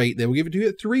this rate. They will give it to you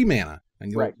at 3 mana.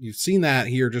 And you've seen that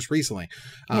here just recently.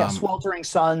 Sweltering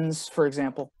Suns, for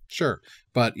example. Sure.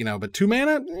 But 2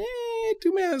 mana,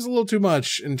 2 mana is a little too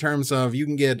much in terms of you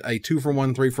can get a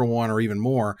 2-for-1, 3-for-1, or even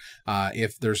more.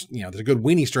 If there's a good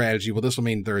weenie strategy, well, this will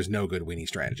mean there is no good weenie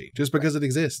strategy just because it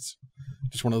exists.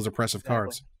 Just one of those oppressive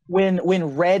cards. When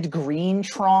red-green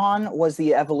Tron was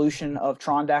the evolution of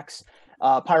Tron decks,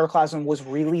 Pyroclasm was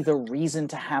really the reason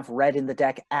to have red in the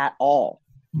deck at all.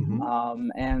 Mm-hmm.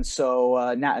 And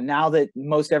so now that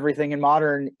most everything in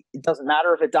Modern, it doesn't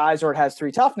matter if it dies or it has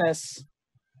 3 toughness.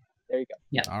 There you go.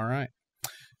 Yeah. All right.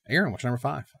 Aaron, what's number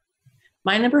 5?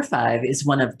 My number 5 is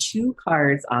one of 2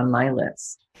 cards on my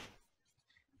list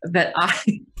that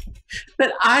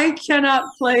I cannot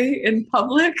play in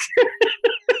public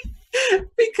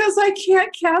because I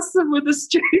can't cast them with a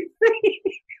straight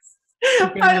face.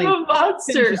 I'm a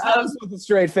monster. With a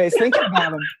straight face. Think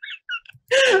about them.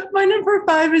 My number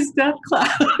 5 is Death Cloud.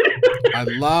 I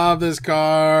love this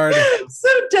card. So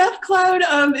Death Cloud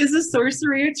is a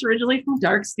sorcery. It's originally from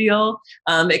Darksteel.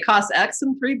 It costs X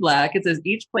and 3 black. It says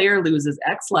each player loses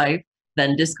X life,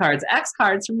 then discards X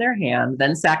cards from their hand,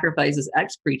 then sacrifices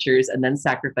X creatures, and then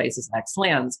sacrifices X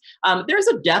lands. There's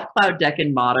a Death Cloud deck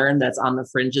in Modern that's on the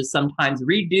fringes sometimes.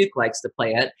 Reed Duke likes to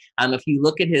play it. If you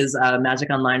look at his Magic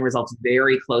Online results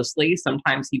very closely,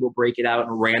 sometimes he will break it out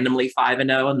and randomly 5-0 and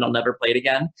they'll never play it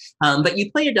again. But you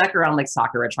play a deck around like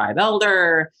Sakura Tribe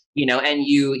Elder, and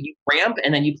you ramp,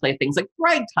 and then you play things like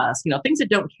Thrag Tusk, things that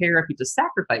don't care if you just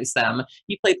sacrifice them.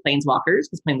 You play Planeswalkers,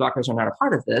 because Planeswalkers are not a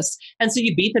part of this. And so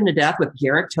you beat them to death with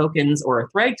Garruk tokens or a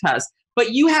Thrag Tusk,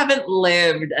 but you haven't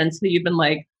lived until you've been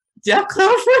like, Death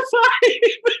Cloud for 5.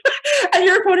 And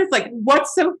your opponent's like,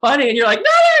 what's so funny? And you're like, no!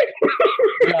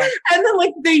 Yeah. And then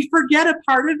like they forget a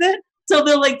part of it. So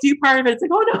they'll like do part of it. It's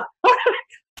like, oh no.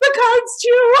 the cards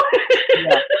too.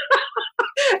 Yeah.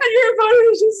 And your opponent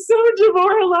is just so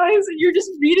demoralized, and you're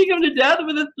just beating him to death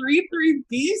with a 3/3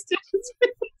 beast.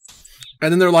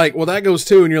 And then they're like, well, that goes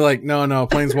too. And you're like, no,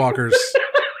 Planeswalkers.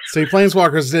 See,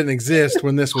 Planeswalkers didn't exist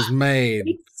when this was made.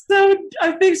 It's so,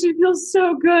 it makes me feel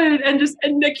so good. And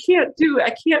I can't do it.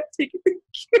 I can't take it.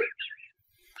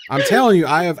 I'm telling you,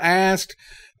 I have asked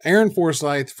Aaron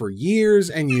Forsythe for years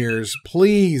and years,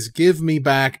 please give me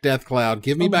back Death Cloud.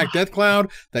 Give me back Death Cloud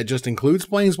that just includes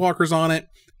Planeswalkers on it.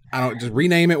 I don't just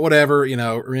rename it whatever,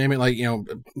 rename it like,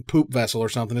 Poop Vessel or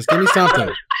something. Just give me something.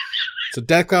 So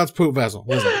Death Cloud's Poop Vessel.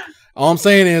 Listen, all I'm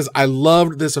saying is I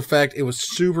loved this effect. It was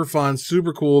super fun,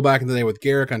 super cool back in the day with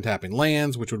Garruk untapping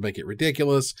lands, which would make it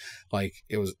ridiculous. Like,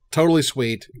 it was totally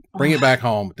sweet. Bring it back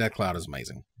home. Death Cloud is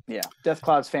amazing. Yeah, Death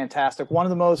Cloud's fantastic. One of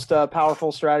the most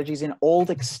powerful strategies in Old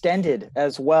Extended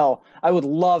as well. I would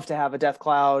love to have a Death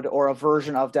Cloud or a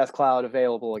version of Death Cloud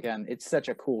available again. It's such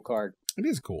a cool card. It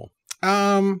is cool.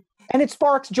 And it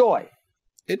sparks joy.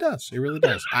 It does. It really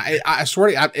does. I swear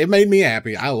to you, it made me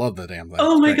happy. I love the damn thing.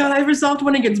 Oh my God. I resolved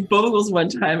one against Bogles one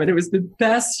time, and it was the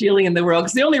best feeling in the world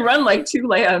because they only run like 2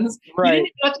 lands. Right. You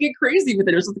didn't have to get crazy with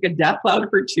it. It was like a Death Cloud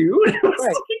for 2. And it was,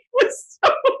 Right. it was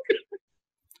so good.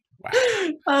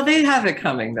 Wow. They have it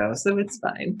coming, though, so it's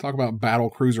fine. Talk about battle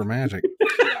cruiser magic.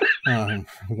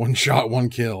 1 shot, 1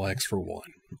 kill, X for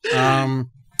 1.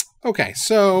 Okay,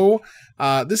 so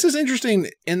this is interesting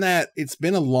in that it's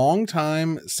been a long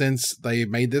time since they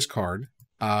made this card.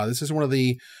 This is one of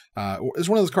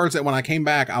those cards that when I came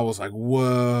back, I was like,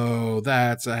 whoa,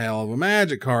 that's a hell of a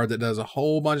Magic card that does a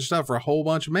whole bunch of stuff for a whole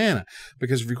bunch of mana.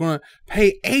 Because if you're going to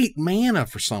pay 8 mana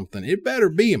for something, it better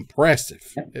be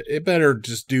impressive. It better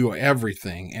just do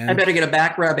everything. And I better get a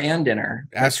back rub and dinner.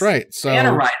 That's right. So, and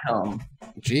a ride home.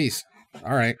 Jeez.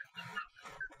 All right.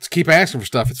 Let's keep asking for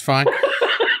stuff. It's fine.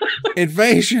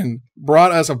 Invasion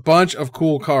brought us a bunch of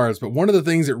cool cards, but one of the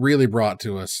things it really brought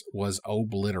to us was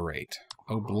Obliterate.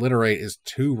 Obliterate is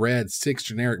 2 red, 6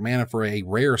 generic mana for a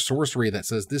rare sorcery that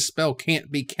says this spell can't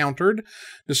be countered.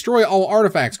 Destroy all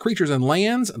artifacts, creatures, and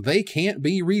lands. They can't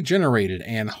be regenerated.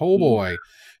 And oh boy,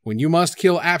 when you must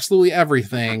kill absolutely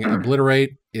everything,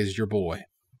 Obliterate is your boy.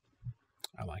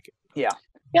 I like it. Yeah.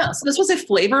 Yeah, so this was a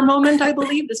flavor moment, I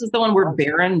believe. This is the one where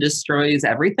Baron destroys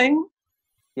everything.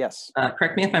 Yes.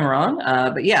 Correct me if I'm wrong.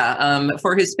 But yeah,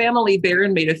 for his family,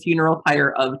 Baron made a funeral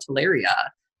pyre of Teleria.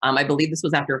 I believe this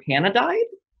was after Hannah died.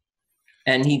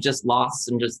 And he just lost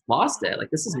it. Like,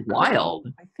 this is wild.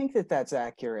 I think that's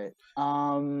accurate.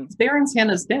 Baron's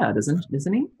Hannah's dad,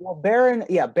 isn't he? Well, Baron,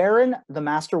 the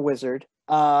Master Wizard,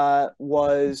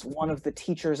 was one of the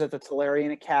teachers at the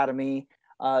Tolarian Academy.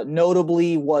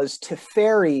 Notably was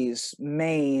Teferi's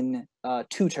main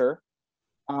tutor.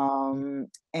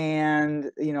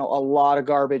 And a lot of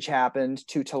garbage happened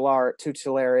to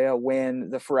Teleria when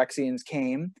the Phyrexians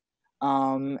came.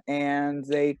 And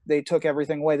they took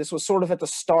everything away. This was sort of at the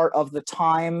start of the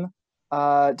time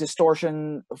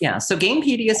distortion. Yeah, so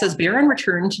Gamepedia says Baron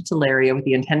returned to Teleria with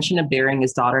the intention of burying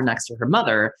his daughter next to her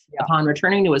mother. Yeah. Upon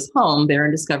returning to his home,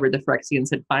 Baron discovered the Phyrexians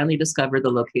had finally discovered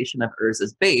the location of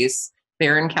Urza's base.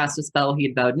 Baron cast a spell he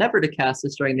had vowed never to cast,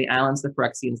 destroying the islands, the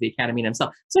Phyrexians, the Academy, and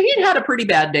himself. So he had a pretty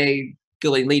bad day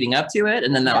leading up to it,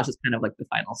 and then that was just kind of like the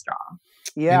final straw.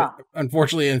 Yeah. And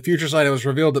unfortunately, in Future Sight, it was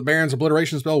revealed that Baron's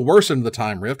obliteration spell worsened the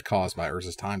time rift caused by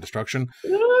Urza's time destruction,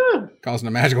 causing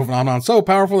a magical phenomenon so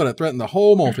powerful that it threatened the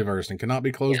whole multiverse and cannot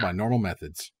be closed by normal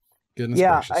methods. Goodness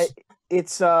gracious.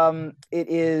 It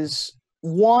is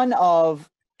one of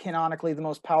canonically the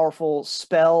most powerful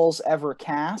spells ever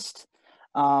cast.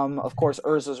 Of course,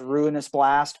 Urza's Ruinous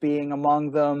Blast being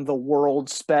among them, the World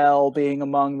Spell being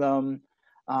among them.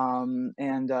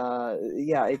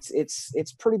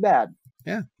 It's pretty bad.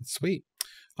 Yeah, it's sweet.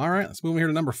 All right, let's move here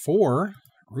to number 4.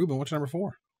 Ruben, what's your number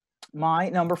 4? My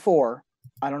number 4,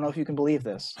 I don't know if you can believe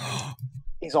this,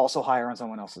 he's also higher on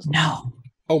someone else's list. No.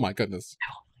 Oh my goodness.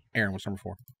 No. Aaron, what's number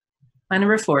 4? My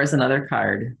number 4 is another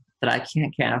card that I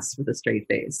can't cast with a straight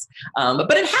face.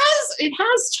 But it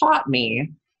has taught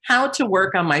me how to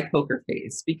work on my poker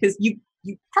face, because you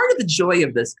part of the joy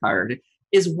of this card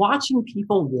is watching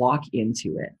people walk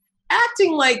into it,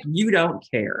 acting like you don't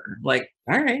care. Like,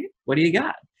 all right, what do you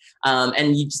got? And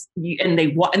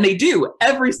they do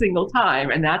every single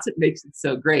time, and that's what makes it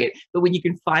so great. But when you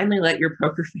can finally let your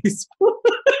poker face,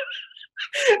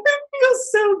 it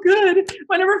feels so good.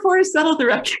 My number 4 is Settle the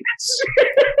Wreckage.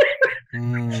 So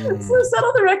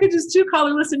Settle the Wreckage is 2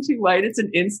 colorless and 2 white. It's an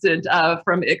instant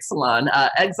from Ixalan.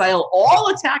 Exile all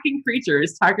attacking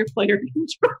creatures target player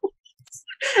controls.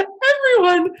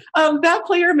 Everyone, that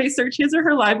player may search his or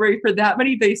her library for that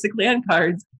many basic land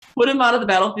cards, put them out of the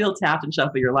battlefield, tap, and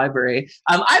shuffle your library.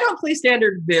 I don't play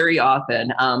standard very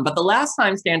often, but the last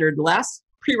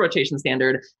pre-rotation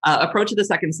standard, Approach of the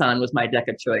Second Sun was my deck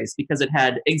of choice because it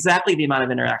had exactly the amount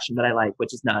of interaction that I like,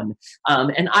 which is none.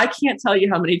 And I can't tell you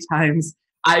how many times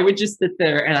I would just sit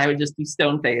there and I would just be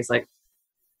stone faced, like,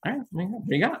 all right, what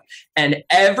do you got? And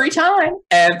every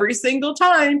single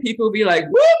time, people would be like,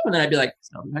 whoop, and then I'd be like,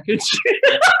 snow package.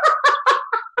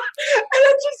 And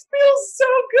it just feels so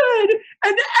good.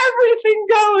 And everything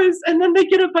goes. And then they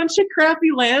get a bunch of crappy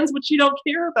lands, which you don't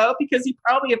care about because you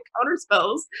probably have counter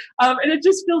spells. And it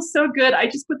just feels so good. I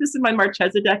just put this in my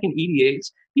Marchesa deck in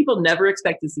EDH. People never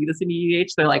expect to see this in EDH.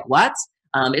 They're like, what?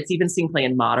 It's even seen play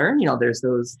in Modern. You know, there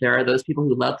are those people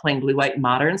who love playing blue-white in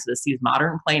Modern, so this sees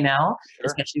Modern play now,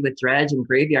 especially with Dredge and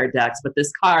Graveyard decks. But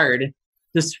this card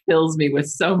just fills me with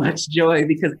so much joy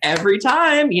because every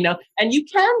time, you know, and you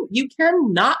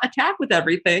can not attack with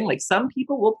everything. Like some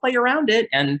people will play around it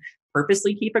and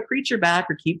purposely keep a creature back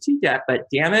or keep 2 deck, but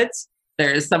damn it,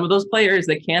 there's some of those players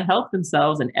that can't help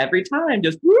themselves, and every time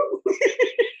just woo.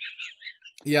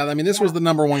 Yeah, I mean, this was the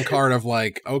 #1 card of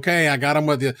like, okay, I got him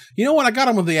with the, you know what? I got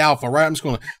him with the alpha, right? I'm just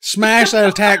going to smash that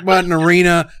attack button,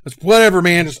 arena. It's whatever,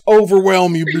 man. Just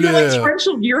overwhelm you. You're like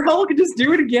Torrential Gearhulk and just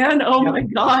do it again. Oh my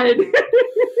God.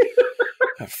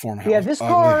 Yeah, this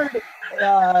card,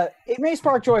 it may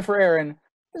spark joy for Aaron.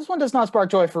 This one does not spark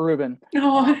joy for Ruben.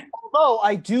 No. Although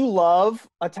I do love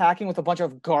attacking with a bunch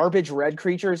of garbage red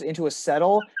creatures into a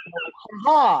settle.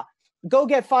 Ha! Go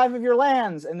get 5 of your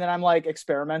lands, and then I'm like,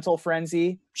 experimental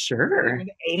frenzy. Sure.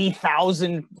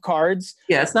 80,000 cards.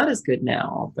 Yeah, it's not as good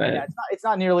now, but yeah, it's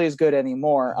not nearly as good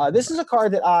anymore. This is a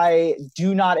card that I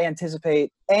do not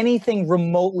anticipate anything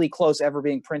remotely close ever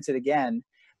being printed again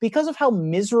because of how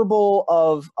miserable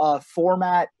of a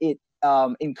format it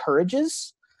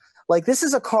encourages. Like, this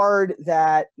is a card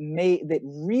that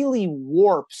really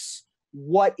warps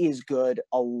what is good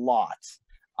a lot.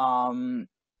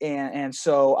 And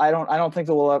so I don't think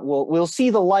that we'll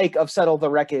see the like of Settle the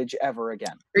Wreckage ever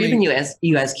again. Or even you as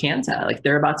Kanta, like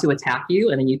they're about to attack you,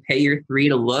 and then you pay your 3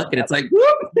 to look, and it's like,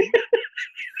 whoop!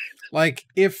 Like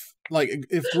if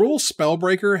Gruul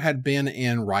Spellbreaker had been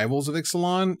in Rivals of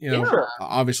Ixalan, you know,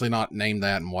 obviously not named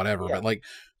that and whatever, but like,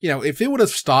 you know, if it would have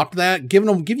stopped that, give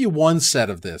you 1 set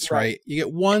of this, right? You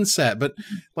get 1 set, but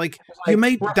like you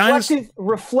made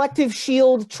reflective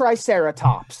shield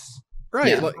Triceratops,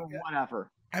 right? Like, whatever.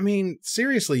 I mean,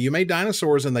 seriously, you made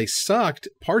dinosaurs and they sucked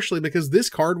partially because this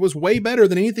card was way better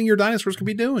than anything your dinosaurs could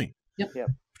be doing. Yep.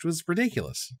 Which was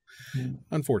ridiculous.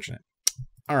 Unfortunate.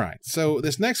 All right. So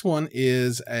this next one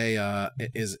is a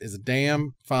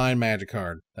damn fine Magic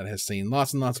card that has seen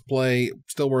lots and lots of play,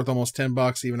 still worth almost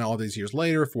 $10 even all these years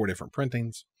later, 4 different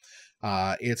printings.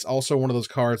 It's also one of those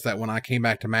cards that when I came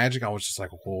back to Magic, I was just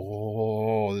like,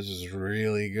 whoa, this is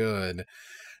really good.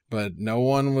 But no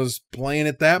one was playing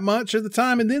it that much at the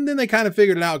time. And then they kind of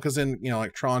figured it out because then, you know,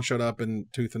 like Tron showed up in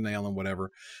Tooth and Nail and whatever.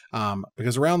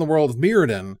 Because around the world of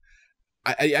Mirrodin,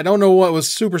 I don't know what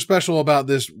was super special about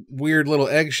this weird little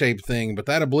egg-shaped thing, but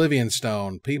that Oblivion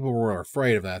Stone, people were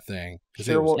afraid of that thing.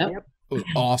 Sure, it was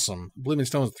awesome. Oblivion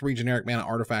Stone is a 3 generic mana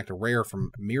artifact, a rare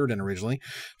from Mirrodin originally.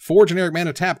 4 generic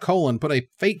mana, tap : put a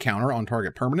fate counter on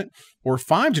target permanent. Or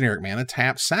 5 generic mana,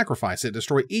 tap, sacrifice it,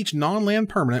 destroy each non-land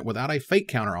permanent without a fate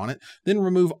counter on it, then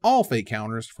remove all fate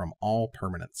counters from all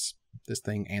permanents. This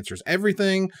thing answers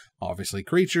everything, obviously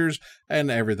creatures,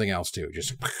 and everything else too.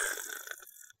 Just...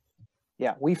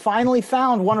 Yeah, we finally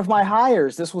found one of my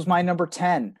hires. This was my number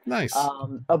 10. Nice.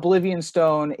 Oblivion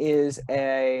Stone is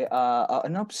an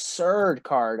absurd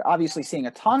card. Obviously, seeing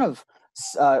a ton of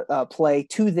play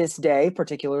to this day,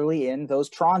 particularly in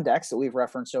those Tron decks that we've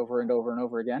referenced over and over and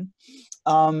over again.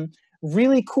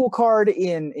 Really cool card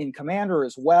in Commander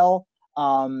as well,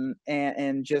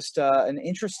 and just an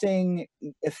interesting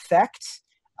effect.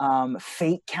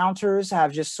 Fate counters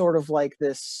have just sort of like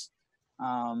this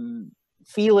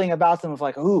feeling about them of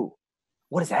like, ooh,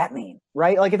 what does that mean,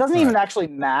 right? Like it doesn't even actually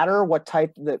matter what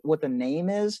the name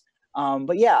is,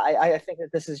 but yeah, I think that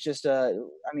this is just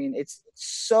it's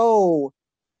so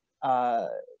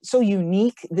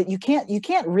unique that you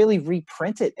can't really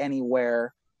reprint it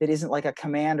anywhere that isn't like a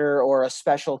Commander or a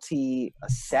specialty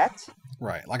set,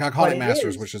 right? Like Iconic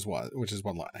Masters, which is what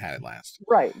had it last,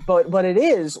 right? But it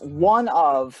is one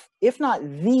of, if not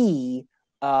the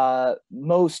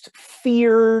most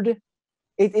feared.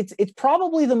 It's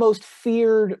probably the most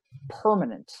feared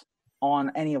permanent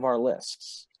on any of our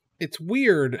lists. It's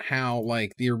weird how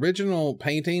like the original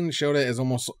painting showed it as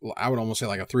almost, I would almost say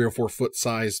like a 3 or 4 foot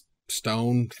size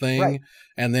stone thing, Right.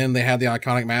 and then they had the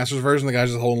iconic Masters version. The guy's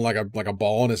just holding like a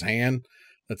ball in his hand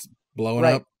that's blowing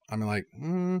Right. up. I mean, like,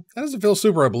 that doesn't feel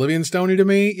super Oblivion Stony to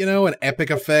me, you know, an epic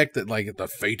effect that, like, the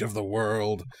fate of the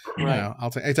world. You know,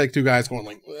 I take two guys going,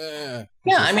 like,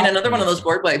 yeah, I mean, another one of those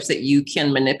board wipes that you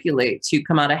can manipulate to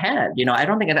come out ahead. You know, I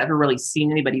don't think I've ever really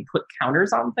seen anybody put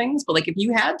counters on things, but like if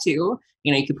you had to,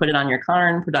 you know, you could put it on your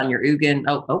Karn, put it on your Ugin.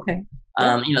 Oh, okay.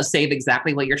 You know, save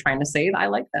exactly what you're trying to save. I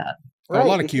like that. Right. A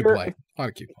lot of Q play.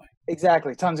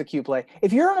 Exactly. Tons of Q play.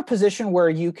 If you're in a position where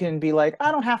you can be like,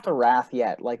 I don't have to Wrath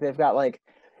yet. Like they've got like,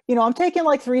 you know, I'm taking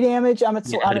like 3 damage. I'm at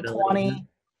 20.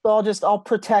 So I'll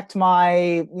protect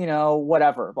my, you know,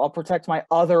 whatever. I'll protect my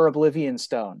other Oblivion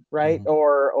Stone, right?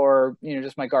 Or you know,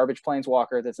 just my garbage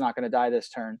Planeswalker that's not going to die this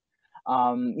turn.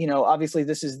 You know, obviously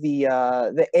this is the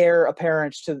heir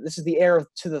apparent to the heir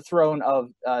to the throne of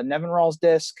Nevinral's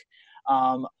Disc.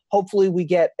 Hopefully we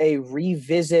get a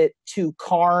revisit to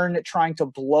Karn trying to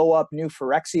blow up New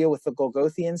Phyrexia with the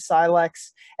Golgothian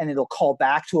Silex, and it'll call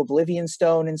back to Oblivion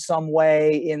Stone in some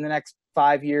way in the next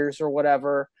 5 years or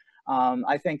whatever.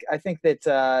 I think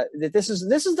that this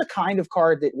is the kind of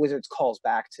card that Wizards calls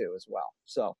back to as well.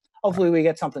 So hopefully we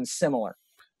get something similar.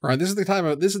 Right. This is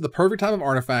the perfect type of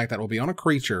artifact that will be on a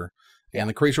creature, and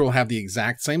the creature will have the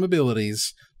exact same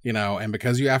abilities. You know, and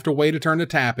because you have to wait a turn to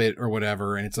tap it or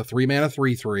whatever, and it's a 3-mana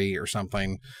 3/3 or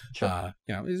something, you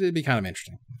know, it'd be kind of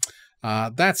interesting.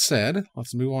 That said,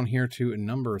 let's move on here to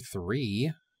number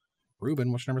 3.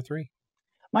 Ruben, what's number 3?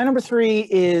 My number 3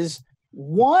 is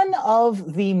one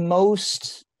of the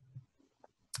most,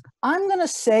 I'm going to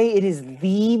say it is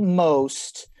the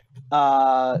most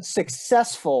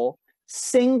successful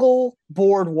single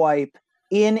board wipe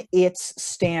in its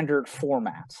standard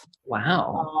format.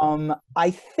 Wow.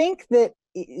 I think that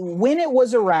when it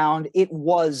was around, it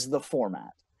was the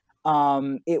format.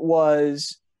 It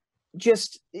was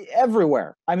just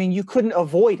everywhere. I mean, you couldn't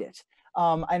avoid it.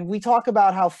 And we talk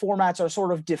about how formats are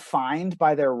sort of defined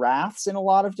by their wraths in a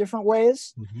lot of different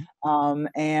ways.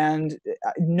 And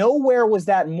nowhere was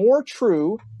that more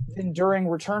true than during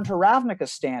Return to Ravnica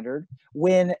Standard,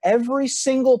 when every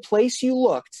single place you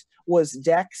looked was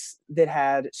decks that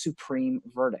had Supreme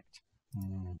Verdict.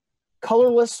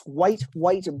 Colorless white,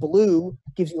 blue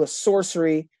gives you a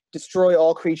sorcery, destroy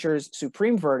all creatures,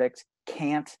 Supreme Verdict,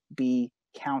 can't be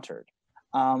countered.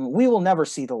 We will never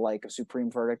see the like of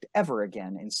Supreme Verdict ever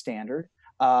again in Standard.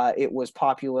 It was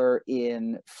popular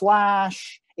in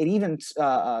Flash. It even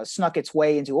snuck its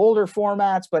way into older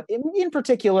formats, but in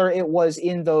particular, it was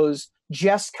in those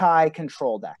Jeskai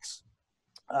control decks.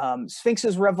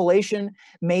 Sphinx's Revelation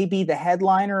may be the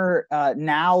headliner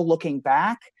now looking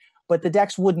back, but the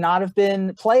decks would not have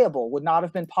been playable, would not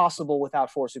have been possible without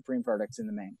 4 Supreme Verdicts in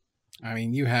the main. I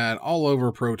mean, you had all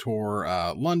over Pro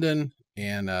Tour London,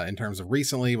 and in terms of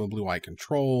recently with Blue-White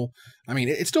Control. I mean,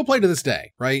 it's still played to this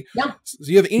day, right? Yeah.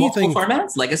 So you have anything... Multiple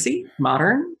formats, Legacy,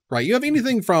 Modern. Right. You have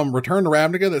anything from Return to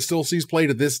Ravnica that still sees play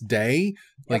to this day,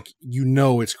 like, you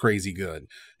know it's crazy good.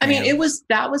 I mean,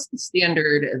 that was the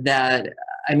standard that,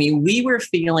 I mean, we were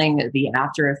feeling the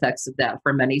after effects of that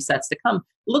for many sets to come.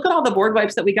 Look at all the board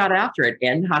wipes that we got after it.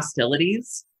 End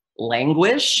Hostilities,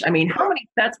 Languish. I mean, how many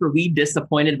sets were we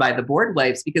disappointed by the board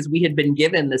wipes because we had been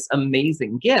given this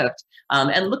amazing gift?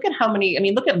 And look at how many, I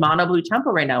mean, look at Mono Blue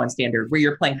Tempo right now in Standard, where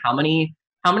you're playing how many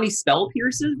spell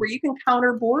pierces where you can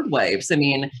counter board wipes. I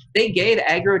mean, they gave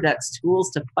aggro decks tools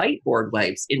to fight board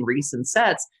wipes in recent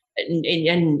sets.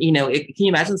 And you know, can you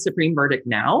imagine Supreme Verdict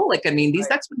now? Like, I mean, these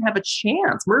decks wouldn't have a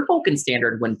chance. Merfolk in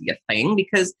Standard wouldn't be a thing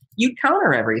because you'd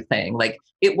counter everything. Like,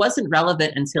 it wasn't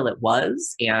relevant until it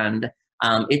was, and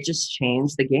it just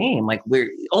changed the game. Like,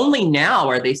 we're only now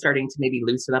are they starting to maybe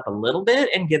loosen up a little bit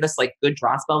and give us like good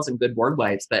draw spells and good board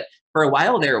wipes. But for a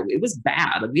while there, it was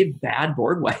bad. Like, we had bad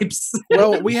board wipes.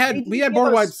 Well, we had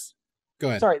board wipes. Go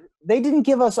ahead. Sorry, they didn't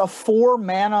give us a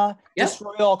 4-mana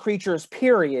destroy all creatures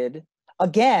period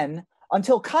again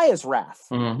until Kaya's Wrath.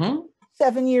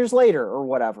 7 years later or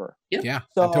whatever. Yeah.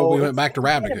 So until we went back to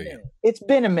Ravnica. It's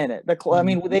been a minute. I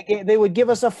mean, they would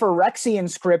give us a Phyrexian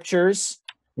Scriptures.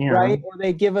 Yeah. Right? Or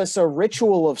they give us a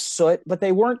Ritual of Soot, but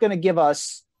they weren't going to give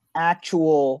us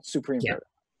actual Supreme Verdict.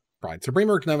 Right. Supreme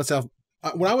Verdict in of itself,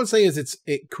 what I would say is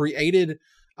it created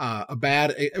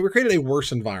it created a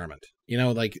worse environment. You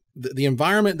know, like the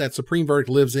environment that Supreme Verdict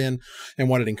lives in and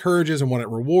what it encourages and what it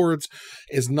rewards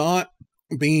is not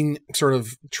being sort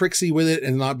of tricksy with it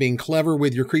and not being clever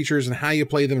with your creatures and how you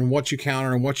play them and what you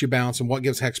counter and what you bounce and what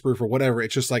gives hexproof or whatever.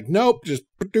 It's just like, nope, just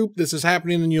doop, this is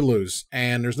happening and you lose.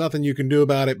 And there's nothing you can do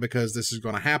about it because this is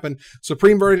going to happen.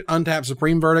 Supreme Verdict, untapped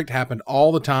Supreme Verdict happened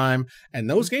all the time. And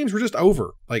those games were just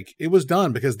over. Like, it was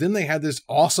done because then they had this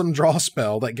awesome draw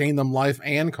spell that gained them life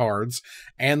and cards.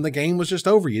 And the game was just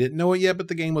over. You didn't know it yet, but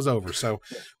the game was over. So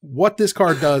what this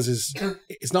card does is,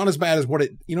 it's not as bad as what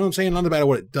it, you know what I'm saying? Not as bad as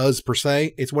what it does per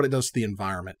se. It's what it does to the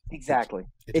environment. Exactly.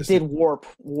 It did warp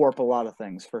a lot of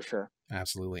things for sure.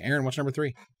 Absolutely. Aaron, what's number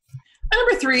 3?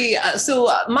 Number 3,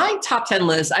 my top 10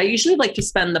 list, I usually like to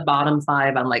spend the bottom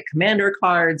 5 on like commander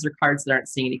cards or cards that aren't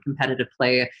seeing any competitive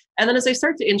play. And then as I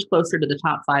start to inch closer to the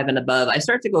top 5 and above, I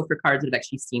start to go for cards that have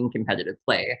actually seen competitive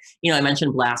play. You know, I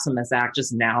mentioned Blasphemous Act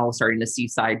just now starting to see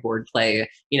sideboard play,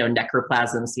 you know,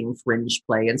 Necroplasm seeing fringe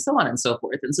play and so on and so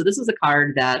forth. And so this is a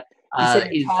card that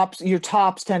your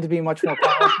tops tend to be much more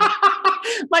powerful.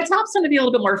 My tops tend to be a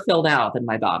little bit more filled out than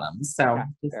my bottoms. So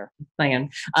just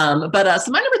saying. So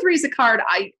my number 3 is a card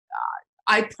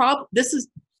this is,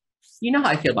 you know how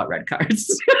I feel about red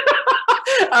cards.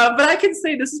 But I can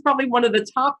say this is probably one of the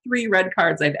top 3 red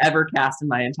cards I've ever cast in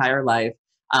my entire life.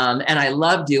 And I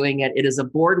love doing it. It is a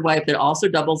board wipe that also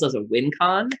doubles as a win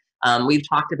con. We've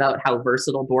talked about how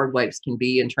versatile board wipes can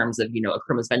be in terms of, you know,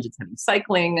 Akroma's Vengeance having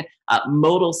cycling,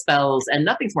 modal spells, and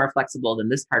nothing's more flexible than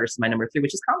this card, which is my number 3,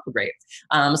 which is Conflagrate.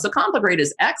 So Conflagrate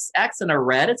is X and a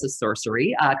red. It's a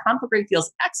sorcery. Conflagrate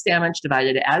deals X damage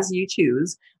divided as you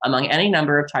choose among any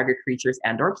number of target creatures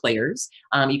and or players.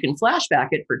 You can flashback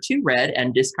it for 2 red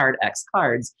and discard X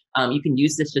cards. You can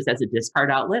use this just as a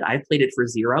discard outlet. I played it for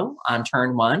 0 on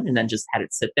turn 1 and then just had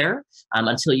it sit there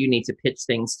until you need to pitch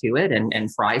things to it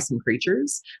and fry some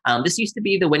creatures. This used to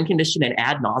be the win condition in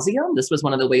Ad Nauseam. This was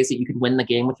one of the ways that you could win the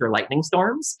game with your Lightning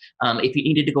Storms. If you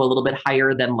needed to go a little bit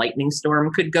higher than Lightning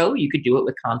Storm could go, you could do it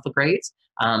with Conflagrate.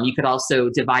 You could also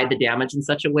divide the damage in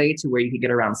such a way to where you could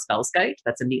get around Spellskite.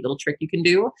 That's a neat little trick you can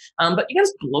do. But you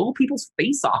guys blow people's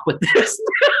face off with this.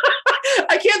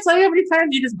 I can't tell you how many times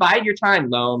you just bide your time,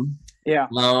 Loam. Yeah.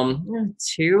 Loam.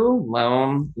 2,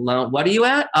 Loam. What are you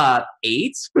at?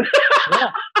 8.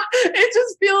 Yeah. It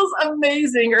just feels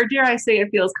amazing. Or dare I say it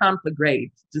feels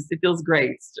Conflagrate. It feels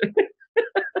great.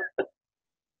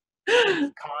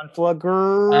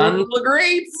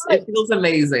 Conflagrate. It feels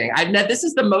amazing. This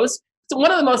is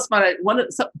one of the most fun.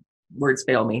 Words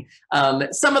fail me.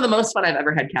 Some of the most fun I've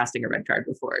ever had casting a red card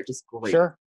before. Just great.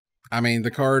 Sure. I mean,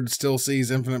 the card still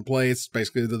sees infinite play. It's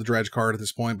basically the Dredge card at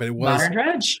this point, but it was Modern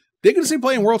Dredge. They could see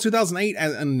play in World 2008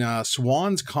 and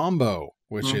Swan's Combo,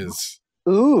 which is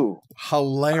hilarious. I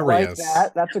like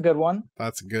that. That's a good one.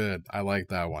 That's good. I like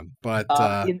that one. But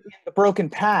in the Broken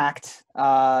Pact,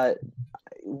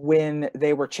 when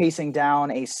they were chasing down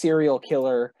a serial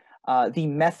killer, the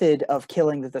method of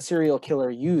killing that the serial killer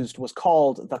used was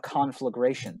called the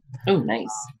conflagration. Oh,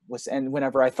 nice. And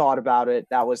whenever I thought about it,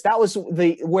 that was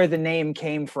where the name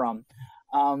came from.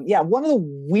 One of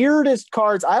the weirdest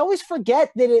cards. I always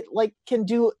forget that it can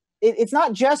do. It's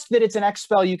not just that it's an X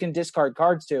spell you can discard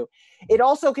cards to. It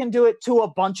also can do it to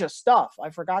a bunch of stuff.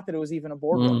 I forgot that it was even a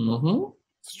board. Mm-hmm.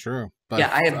 It's true. But, yeah,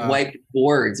 I have wiped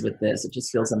boards with this. It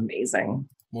just feels amazing.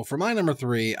 Well, for my number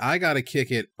 3, I got to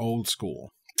kick it old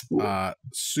school.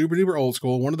 Super duper old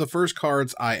school. One of the first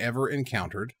cards I ever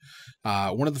encountered.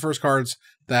 One of the first cards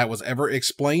that was ever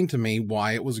explained to me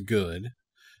why it was good.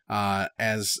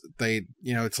 As they,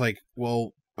 it's like,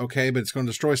 well, okay, but it's going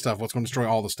to destroy stuff. What's going to destroy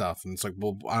all the stuff? And it's like,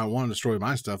 well, I don't want to destroy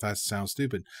my stuff. That sounds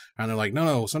stupid. And they're like,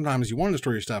 no, sometimes you want to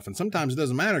destroy your stuff. And sometimes it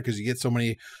doesn't matter because you get so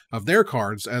many of their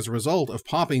cards as a result of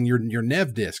popping your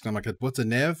Nev disc. And I'm like, what's a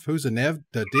Nev? Who's a Nev?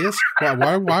 The disc?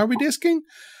 Why are we disking?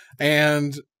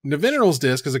 And Nevinyrral's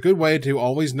disc is a good way to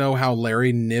always know how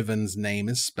Larry Niven's name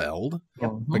is spelled,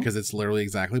 because it's literally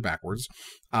exactly backwards.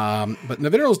 But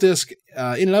Nevinyrral's disc,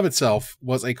 in and of itself,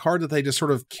 was a card that they just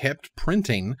sort of kept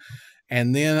printing.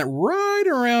 And then right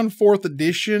around 4th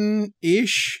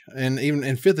edition-ish, and even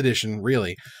in 5th edition,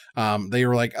 really, they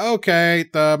were like, okay,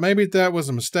 maybe that was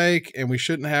a mistake, and we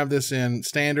shouldn't have this in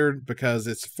standard because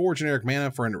it's 4 generic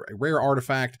mana for a rare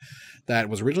artifact that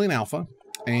was originally an alpha.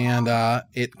 And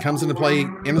it comes into play,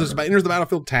 enters the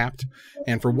battlefield tapped.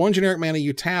 And for 1 generic mana,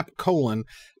 you tap :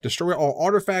 destroy all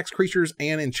artifacts, creatures,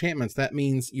 and enchantments. That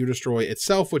means you destroy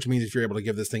itself, which means if you're able to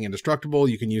give this thing indestructible,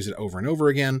 you can use it over and over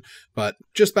again. But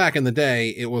just back in the day,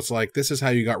 it was like, this is how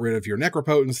you got rid of your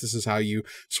Necropotence. This is how you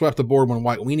swept the board when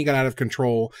White Weenie got out of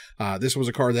control. This was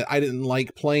a card that I didn't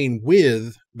like playing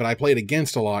with, but I played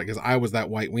against a lot because I was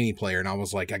that White Weenie player. And I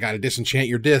was like, I got to disenchant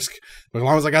your disc. But as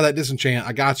long as I got that disenchant,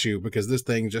 I got you, because this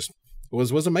thing just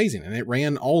was amazing. And it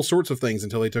ran all sorts of things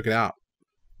until they took it out.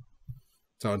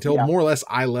 So until more or less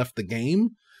I left the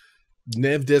game,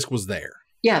 Nev Disc was there.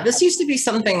 Yeah, this used to be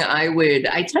something I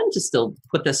tend to still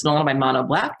put this in a lot of my mono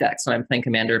black decks when I'm playing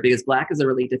Commander, because black is a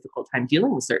really difficult time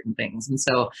dealing with certain things. And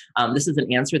so this is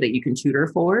an answer that you can tutor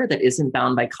for that isn't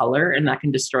bound by color and that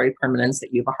can destroy permanents that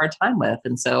you have a hard time with.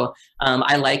 And so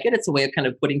I like it. It's a way of kind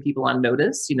of putting people on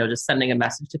notice, you know, just sending a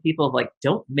message to people of like,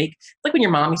 like when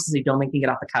your mom used to say, don't make me get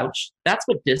off the couch. That's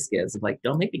what Disc is, of like,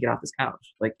 don't make me get off this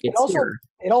couch. Like it's here.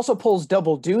 It also pulls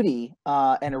double duty,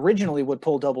 and originally would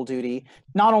pull double duty,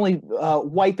 not only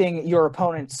wiping your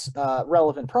opponent's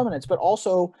relevant permanents, but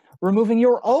also removing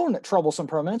your own troublesome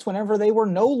permanents whenever they were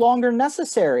no longer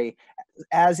necessary,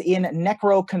 as in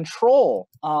Necro Control,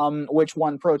 which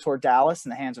won Pro Tour Dallas in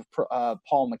the hands of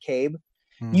Paul McCabe.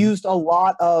 Used a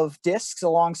lot of discs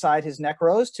alongside his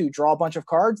Necros to draw a bunch of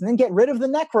cards and then get rid of the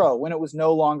Necro when it was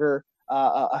no longer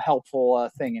a helpful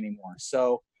thing anymore.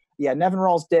 So yeah, Nevin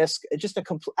Rawls Disc, just a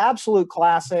absolute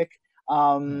classic.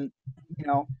 You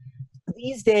know,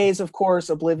 these days, of course,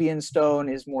 Oblivion Stone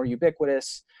is more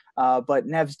ubiquitous, but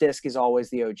Nev's Disc is always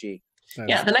the OG.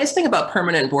 Yeah, the nice thing about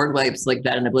permanent board wipes like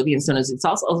that in Oblivion Stone is it's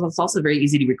also very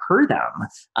easy to recur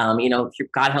them. You know,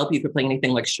 if God help you if you're playing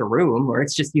anything like Sharoom, or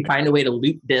it's just you find a way to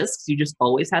loop discs, you just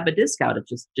always have a disc out.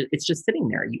 It's just sitting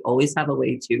there. You always have a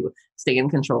way to stay in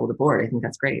control of the board. I think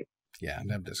that's great. Yeah,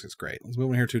 Nev Disc is great. Let's move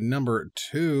on here to number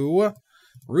 2.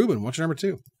 Ruben, what's your number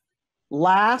 2?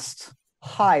 Last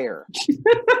higher.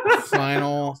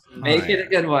 Final Make higher. it a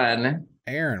good one.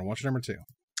 Aaron, what's your number 2?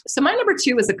 So my number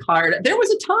 2 is a card. There was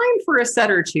a time for a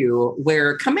set or two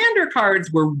where Commander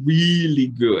cards were really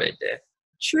good.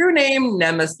 True Name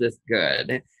Nemesis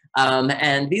good.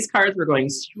 And these cards were going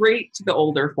straight to the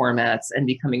older formats and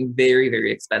becoming very, very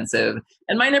expensive.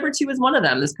 And my number 2 is one of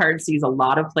them. This card sees a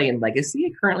lot of play in Legacy.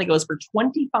 It currently goes for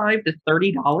 $25 to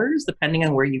 $30, depending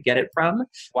on where you get it from.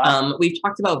 Wow. We've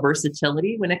talked about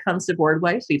versatility when it comes to board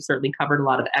wipes. We've certainly covered a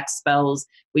lot of X spells.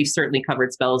 We've certainly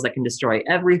covered spells that can destroy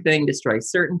everything, destroy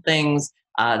certain things.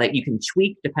 That you can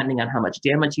tweak depending on how much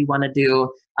damage you want to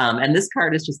do. And this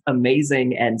card is just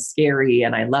amazing and scary,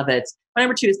 and I love it. My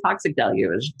number 2 is Toxic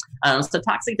Deluge. So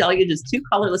Toxic Deluge is 2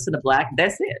 colorless and a black.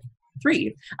 That's it.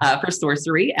 3 for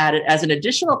sorcery. Added as an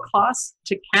additional cost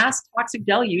to cast Toxic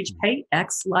Deluge, pay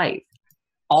X life.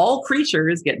 All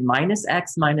creatures get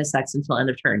 -X until end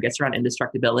of turn. Gets around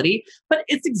indestructibility, but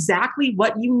it's exactly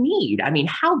what you need. I mean,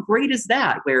 how great is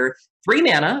that? Where 3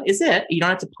 mana is it. You don't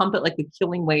have to pump it like the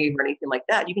Killing Wave or anything like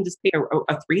that. You can just pay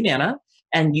a 3 mana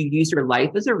and you use your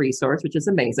life as a resource, which is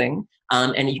amazing.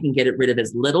 And you can get it rid of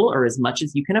as little or as much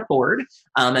as you can afford.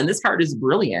 And this card is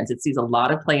brilliant. It sees a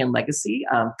lot of play in Legacy.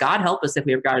 God help us if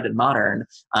we ever got it in Modern.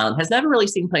 Has never really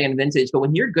seen play in Vintage, but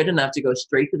when you're good enough to go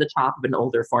straight to the top of an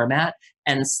older format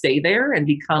and stay there and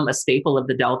become a staple of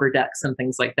the Delver decks and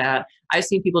things like that, I've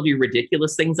seen people do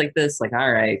ridiculous things like this. Like,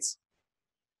 all right,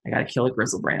 I got to kill a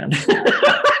Grizzlebrand.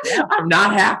 I'm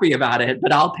not happy about it,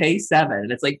 but I'll pay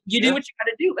 7. It's like, you do what you got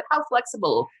to do, but how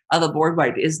flexible of a board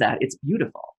wipe is that? It's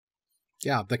beautiful.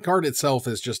 Yeah, the card itself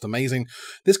is just amazing.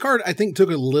 This card, I think,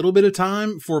 took a little bit of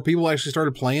time for people actually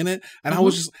started playing it, and I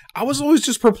was always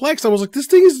just perplexed. I was like, is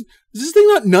this thing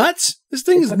not nuts? This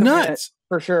thing is nuts.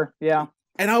 For sure, yeah.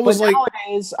 And I was like,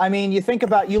 nowadays, I mean,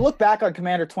 you look back on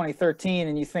Commander 2013,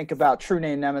 and you think about True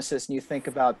Name Nemesis, and you think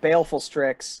about Baleful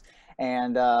Strix,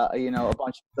 and you know, a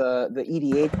bunch of the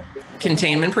EDH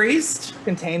Containment Priest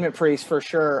for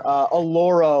sure.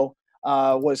 Aloro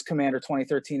was Commander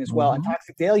 2013 as well, and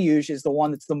Toxic Deluge is the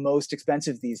one that's the most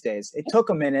expensive these days. It took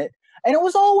a minute, and it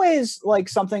was always like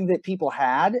something that people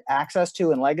had access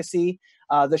to in Legacy.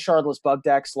 The Shardless bug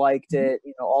decks liked it.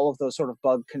 You know, all of those sort of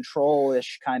bug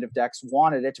control-ish kind of decks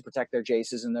wanted it to protect their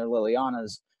Jaces and their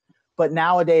Lilianas. But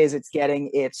nowadays, it's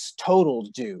getting its total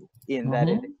due in that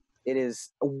it is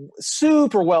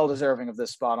super well deserving of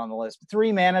this spot on the list.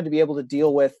 3 mana to be able to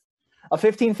deal with a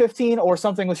 15/15 or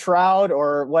something with Shroud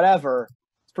or whatever.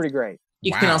 It's pretty great.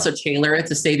 You can also tailor it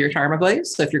to save your Tarmogoyfs.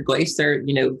 So if your Glyphs are,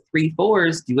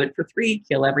 3/4s, do it for 3,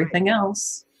 kill everything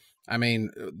else. I mean,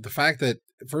 the fact that,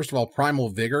 first of all, Primal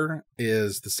Vigor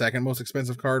is the second most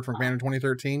expensive card from Commander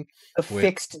 2013. The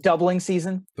fixed doubling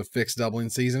season. The fixed doubling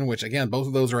season, which, again, both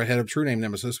of those are ahead of True Name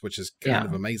Nemesis, which is kind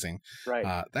of amazing.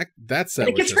 Right. That set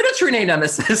it gets rid of True Name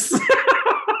Nemesis.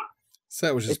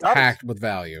 Set was just packed with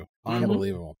value.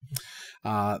 Unbelievable.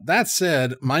 That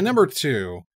said, my number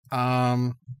 2,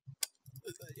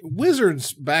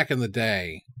 Wizards back in the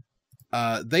day,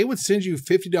 they would send you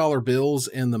 $50 bills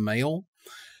in the mail,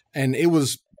 and it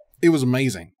was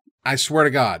amazing. I swear to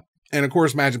God. And of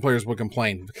course, Magic players would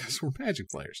complain because we're Magic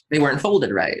players. They weren't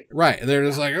folded right. Right. They're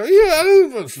just like,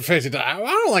 $50. I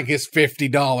don't like this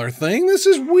 $50 thing. This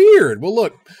is weird. Well,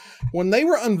 look, when they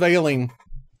were unveiling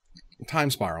Time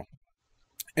Spiral,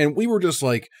 and we were just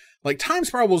like Time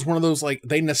Spiral was one of those, like,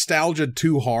 they nostalgia'd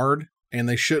too hard, and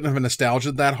they shouldn't have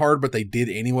nostalgia'd that hard, but they did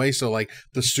anyway. So, like,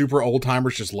 the super old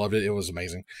timers just loved it. It was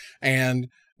amazing. And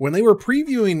when they were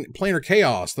previewing Planar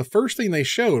Chaos, the first thing they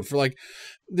showed for, like,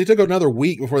 they took another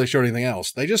week before they showed anything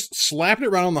else. They just slapped it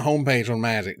right on the homepage on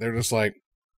Magic. They're just like,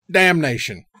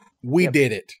 damnation. We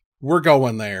did it. We're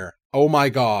going there. Oh my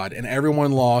God. And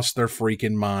everyone lost their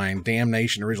freaking mind.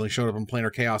 Damnation originally showed up in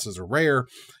Planar Chaos as a rare.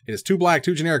 It is 2 black,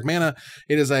 2 generic mana.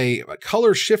 It is a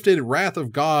color shifted Wrath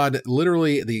of God,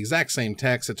 literally the exact same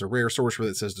text. It's a rare sorcery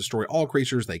that says destroy all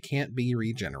creatures. They can't be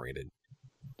regenerated.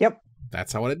 Yep.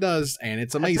 That's how it does. And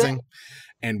it's amazing.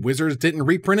 And Wizards didn't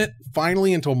reprint it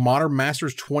finally until Modern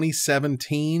Masters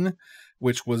 2017,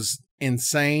 which was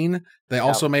insane. They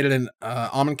also made it an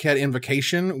Amonkhet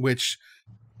Invocation, which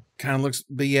kind of looks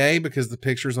BA because the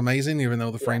picture's amazing, even though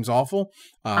the frame's awful.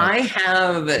 I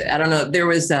don't know. There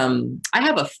was, I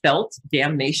have a felt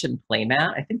Damnation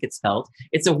playmat. I think it's felt.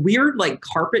 It's a weird, like,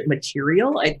 carpet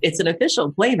material. It's an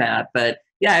official playmat, but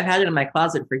yeah, I've had it in my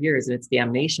closet for years, and it's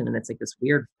Damnation, and it's like this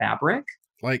weird fabric.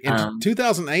 Like in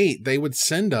 2008, they would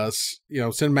send us,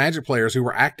 send Magic players who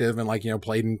were active and, like,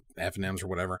 played in FNMs or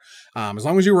whatever. As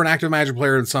long as you were an active Magic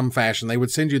player in some fashion, they would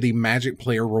send you the Magic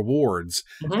player rewards.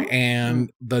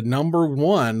 And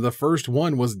the first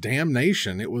one was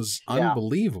Damnation. It was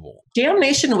unbelievable.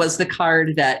 Damnation was the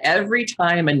card that every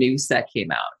time a new set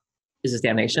came out, is this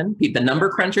Damnation? The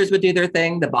number crunchers would do their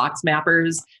thing, the box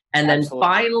mappers, and then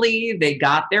finally they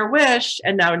got their wish,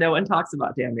 and now no one talks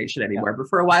about Damnation anymore. But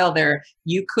for a while there,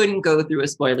 you couldn't go through a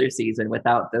spoiler season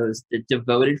without those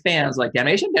devoted fans like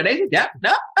Damnation, no.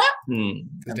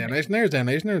 Is Damnation there? Is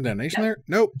Damnation there? Is Damnation there?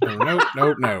 Nope.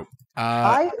 No.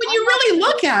 When you really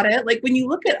look at it, like when you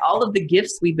look at all of the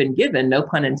gifts we've been given, no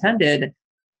pun intended,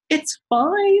 it's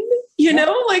fine.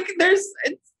 Like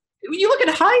when you look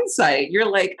at hindsight, you're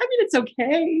like, I mean, it's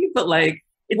okay, but like,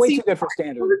 it's way too good for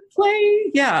standard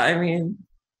play. Yeah, I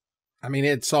mean,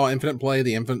 it saw infinite play.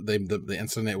 The instant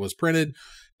it was printed,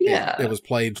 it was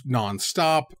played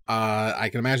nonstop. I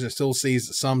can imagine it still sees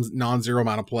some non-zero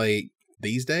amount of play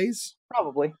these days.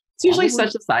 Probably. It's usually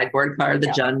such a sideboard card. The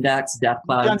Jund decks, Death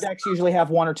Clouds. Jund decks usually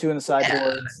have 1 or 2 in the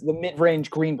sideboards. The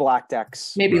mid-range green-black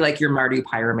decks. Maybe like your Mardu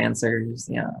Pyromancers.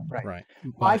 Yeah. Right.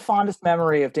 My fondest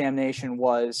memory of Damnation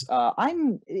was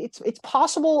it's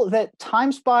possible that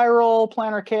Time Spiral,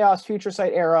 Planar Chaos, Future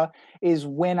Sight era is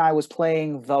when I was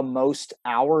playing the most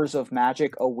hours of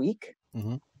Magic a week.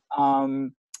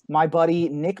 My buddy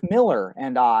Nick Miller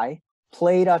and I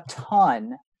played a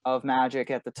ton of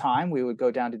Magic at the time. We would go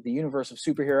down to the Universe of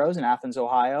Superheroes in Athens,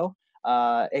 Ohio,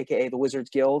 aka the Wizards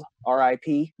Guild,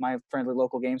 RIP, my friendly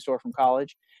local game store from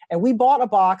college. And we bought a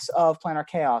box of Planar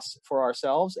Chaos for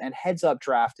ourselves and heads up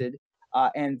drafted.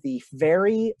 And the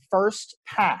very first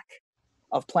pack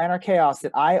of Planar Chaos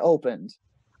that I opened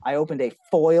a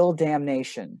foil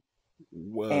Damnation.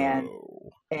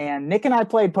 Whoa. And Nick and I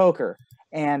played poker,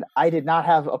 and I did not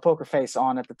have a poker face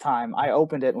on at the time. I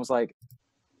opened it and was like,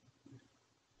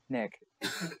 Nick. He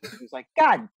was like,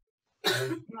 God.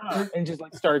 And just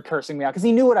like started cursing me out because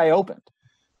he knew what I opened.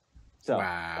 So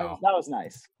wow. that was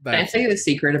nice. Can I tell you the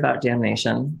secret about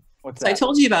Damnation? What's So that? I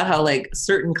told you about how like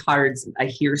certain cards, I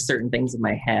hear certain things in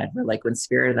my head, or like when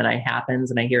Spirit of the Night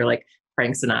happens and I hear like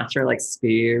Frank Sinatra, like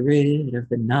Spirit of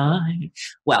the Night.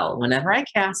 Well, whenever I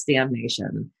cast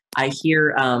Damnation, I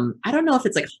hear, I don't know if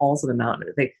it's like Halls of the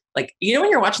Mountain. Like, when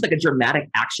you're watching like a dramatic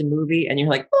action movie and you're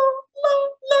like,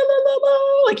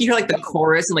 like you hear like the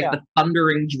chorus and like the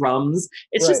thundering drums.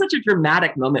 It's just such a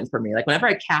dramatic moment for me. Like whenever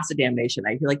I cast a Damnation,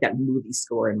 I hear like that movie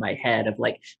score in my head of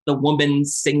like the woman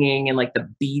singing and like the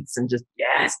beats and just,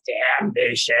 yes,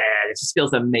 Damnation. It just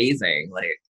feels amazing. Like,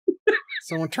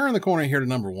 so we're turning the corner here to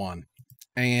number 1.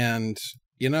 And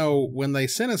when they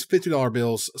sent us $50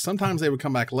 bills, sometimes they would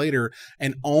come back later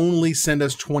and only send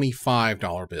us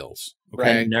 $25 bills.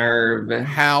 Okay. Nerve.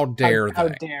 How dare they? How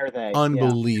dare they?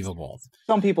 Unbelievable. Yeah.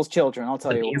 Some people's children, I'll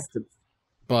tell you.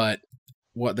 But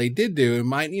what they did do, it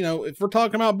might, if we're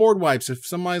talking about board wipes, if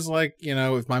somebody's like,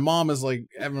 if my mom is like,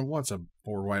 Evan, what's a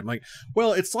board wipe? I'm like,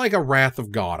 well, it's like a Wrath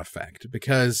of God effect,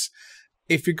 because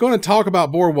if you're going to talk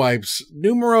about board wipes,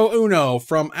 numero uno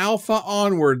from alpha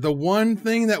onward, the one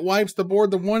thing that wipes the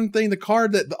board, the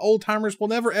card that the old timers will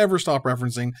never ever stop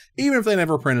referencing, even if they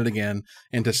never print it again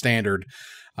into standard,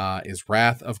 is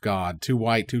Wrath of God. 2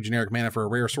 white, 2 generic mana for a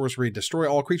rare sorcery.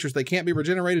 Destroy all creatures that can't be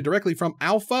regenerated directly from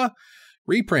alpha.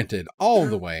 Reprinted all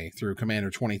the way through Commander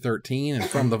 2013, and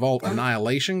from the Vault,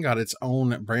 Annihilation got its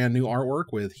own brand new artwork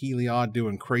with Heliod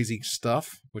doing crazy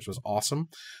stuff, which was awesome.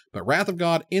 But Wrath of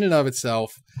God in and of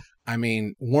itself, I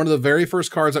mean, one of the very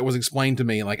first cards that was explained to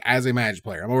me, like as a Magic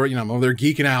player, I'm over there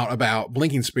geeking out about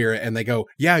Blinking Spirit, and they go,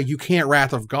 "Yeah, you can't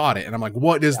Wrath of God it," and I'm like,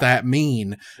 "What does that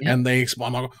mean?" Yeah. And they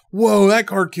explain, I'm like, "Whoa, that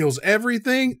card kills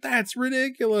everything. That's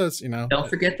ridiculous," Don't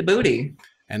forget the booty.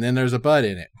 And then there's a butt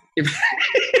in it.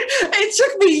 It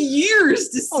took me years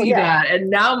to see that, and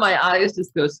now my eyes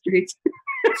just go straight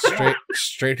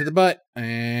to the butt,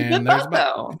 and there's a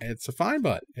butt. Though. It's a fine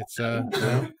butt. It's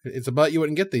it's a butt you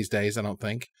wouldn't get these days, I don't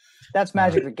think. That's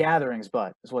Magic the Gathering's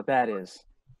butt, is what that is.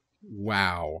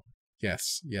 Wow.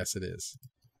 Yes, it is.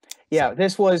 Yeah, So.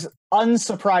 this was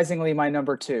unsurprisingly my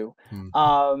number 2.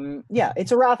 Yeah,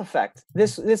 it's a Wrath effect.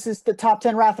 This is the top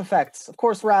 10 Wrath effects. Of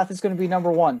course, Wrath is going to be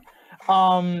number 1.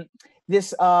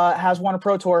 This has won a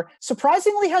Pro Tour.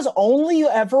 Surprisingly, has only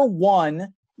ever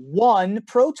won one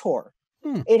Pro Tour.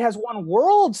 It has won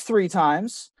Worlds 3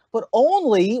 times, but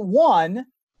only one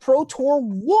Pro Tour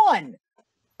 1.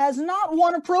 Has not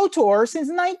won a Pro Tour since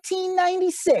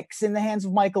 1996 in the hands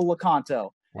of Michael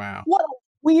Lecanto. Wow. What a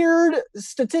weird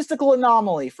statistical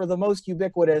anomaly for the most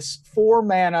ubiquitous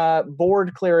 4-mana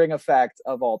board clearing effect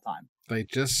of all time. They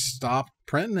just stopped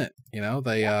printing it.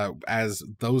 They as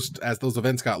those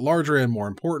events got larger and more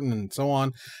important and so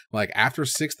on, like after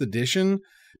 6th edition,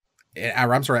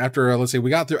 after let's say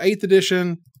we got through 8th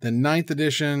edition, then 9th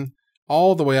edition,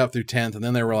 all the way up through 10th, and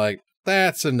then they were like,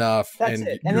 that's enough. That's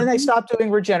it. And then they stopped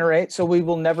doing Regenerate, so we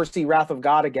will never see Wrath of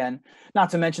God again. Not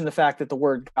to mention the fact that the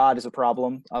word God is a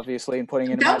problem, obviously, in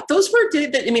putting in. Those were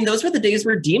the days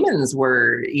where demons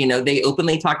were, they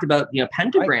openly talked about,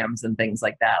 pentagrams and things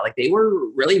like that. Like they were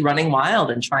really running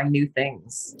wild and trying new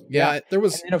things. Yeah, there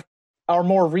was. And our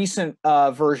more recent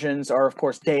versions are, of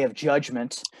course, Day of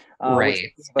Judgment. Right.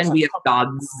 And we have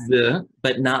gods,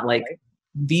 but not like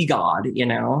the God,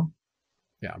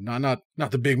 Yeah, not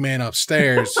the big man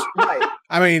upstairs. Right.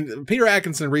 I mean, Peter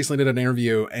Atkinson recently did an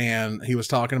interview, and he was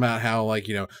talking about how,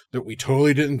 that we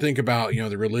totally didn't think about,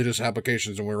 the religious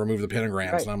applications when we removed the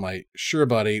pentagrams. Right. And I'm like, sure,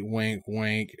 buddy, wink,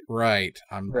 wink, right.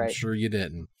 I'm sure you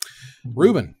didn't.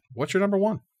 Ruben, what's your number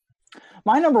 1?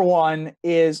 My number 1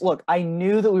 is, look, I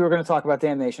knew that we were going to talk about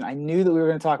Damnation. I knew that we were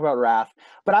going to talk about Wrath,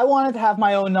 but I wanted to have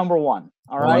my own number 1.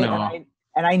 All right. Oh, no.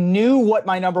 And I knew what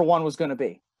my number 1 was going to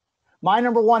be. My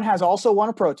number 1 has also won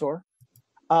a Pro Tour.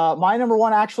 My number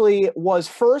 1 actually was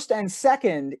first and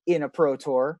second in a Pro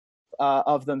Tour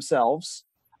of themselves.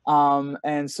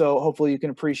 And so hopefully you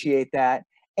can appreciate that.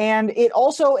 And it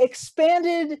also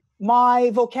expanded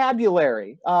my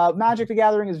vocabulary. Magic the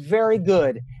Gathering is very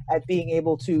good at being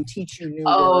able to teach you new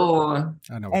words.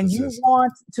 I know. And you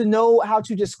want to know how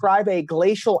to describe a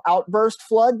glacial outburst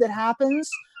flood that happens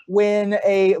when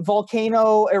a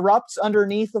volcano erupts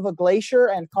underneath of a glacier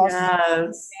and causes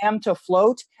the dam to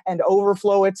float and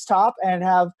overflow its top and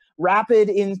have rapid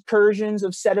incursions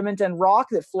of sediment and rock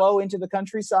that flow into the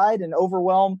countryside and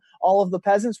overwhelm all of the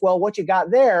peasants. Well, what you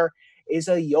got there is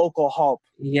a Yokel-Hope.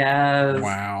 Yes.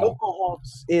 Wow.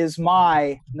 Yokel-Hopes is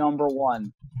my number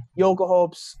 1.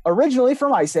 Yokel-Hopes, originally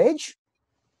from Ice Age,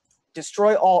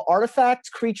 destroy all artifacts,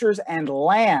 creatures, and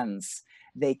lands.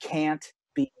 They can't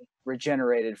be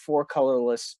regenerated. 4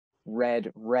 colorless,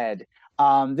 red.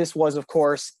 This was, of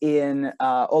course, in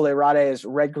Ole Rade's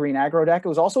red-green aggro deck. It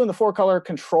was also in the 4-color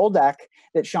control deck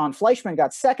that Sean Fleischman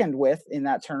got second with in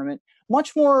that tournament.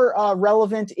 Much more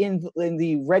relevant in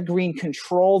the red-green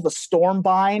control, the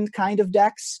Stormbind kind of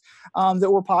decks that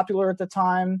were popular at the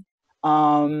time.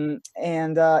 I'm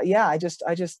not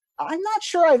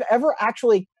sure I've ever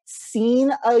actually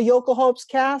seen a Yokel-Hopes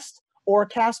cast or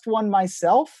cast one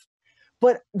myself.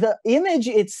 But the image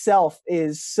itself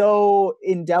is so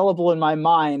indelible in my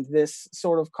mind, this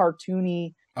sort of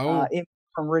cartoony image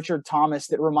from Richard Thomas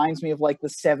that reminds me of like the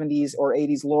 70s or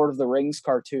 80s Lord of the Rings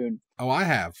cartoon. Oh, I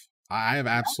have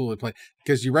absolutely played.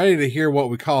 Because you ready to hear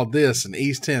what we called this in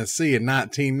East Tennessee in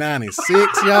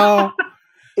 1996, y'all?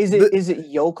 Is it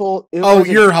Yokel?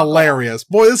 You're hilarious.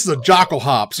 Boy, this is a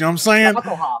Jockle-Hops. You know what I'm saying?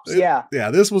 Jockle-Hops, yeah. Yeah,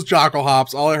 this was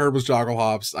Jockle-Hops. All I heard was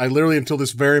Jockle-Hops. I literally, until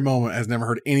this very moment, has never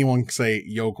heard anyone say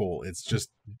Yokel. It's just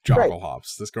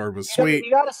Jockle-Hops. This card was sweet.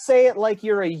 You got to say it like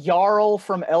you're a Jarl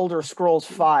from Elder Scrolls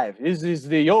V. This is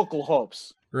the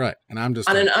Yokel-Hopes. Right. And I'm just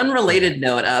on an unrelated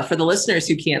note, for the listeners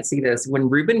who can't see this, when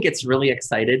Ruben gets really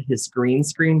excited, his green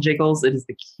screen jiggles. It is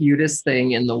the cutest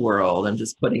thing in the world. I'm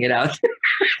just putting it out.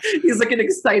 He's like an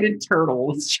excited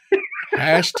turtle.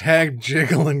 Hashtag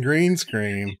jiggle and green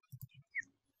screen.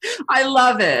 I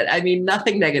love it. I mean,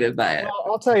 nothing negative by it. Well,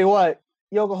 I'll tell you what,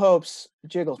 Yokel-Hopes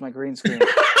jiggles my green screen.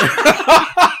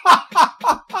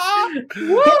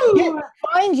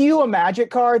 Find you a Magic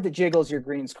card that jiggles your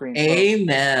green screen.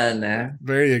 Amen.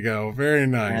 There you go. Very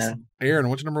nice. Aaron,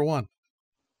 what's your number 1?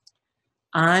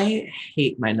 I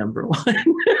hate my number one.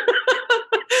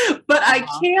 But I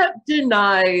can't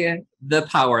deny the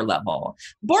power level.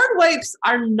 Board wipes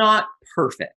are not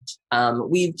perfect.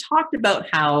 We've talked about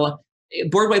how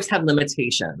board wipes have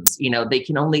limitations. You know, they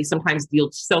can only sometimes deal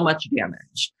so much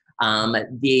damage.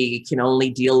 They can only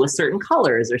deal with certain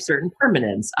colors or certain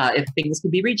permanents. If things can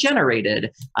be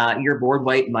regenerated, your board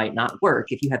wipe might not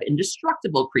work. If you have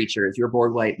indestructible creatures, your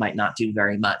board wipe might not do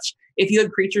very much. If you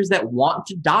have creatures that want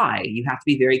to die, you have to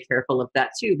be very careful of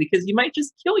that too, because you might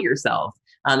just kill yourself.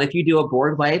 If you do a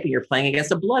board wipe and you're playing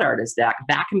against a Blood Artist deck,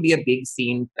 that can be a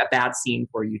bad scene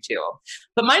for you too.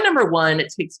 But my number one,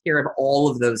 it takes care of all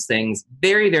of those things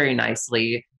very, very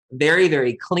nicely, very,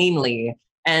 very cleanly.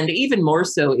 And even more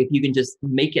so if you can just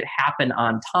make it happen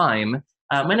on time.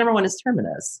 My number one is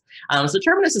Terminus. So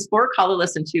Terminus is 4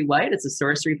 colorless and 2 white. It's a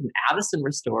sorcery from Avacyn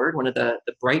Restored, one of the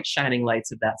bright shining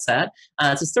lights of that set.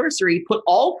 It's a sorcery, put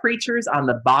all creatures on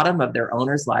the bottom of their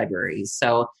owner's libraries.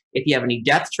 So if you have any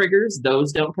death triggers,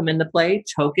 those don't come into play.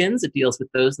 Tokens, it deals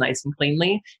with those nice and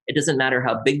cleanly. It doesn't matter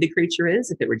how big the creature is.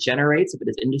 If it regenerates, if it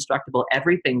is indestructible,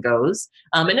 everything goes.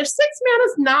 And if 6 mana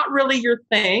is not really your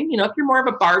thing, you know, if you're more of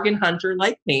a bargain hunter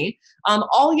like me,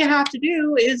 all you have to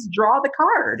do is draw the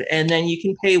card, and then you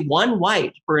can pay 1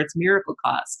 white for its miracle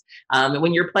cost.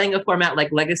 When you're playing a format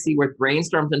like Legacy with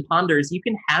Brainstorms and Ponders, you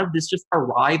can have this just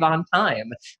arrive on time.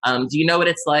 Do you know what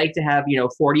it's like to have,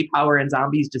 40 power and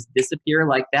zombies just disappear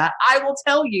like that? I will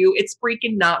tell you, it's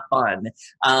freaking not fun.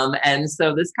 And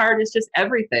so this card is just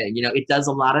everything. It does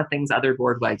a lot of things other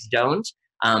board wipes don't.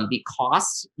 The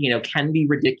cost, can be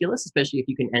ridiculous, especially if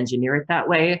you can engineer it that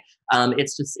way.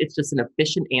 It's just an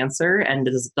efficient answer, and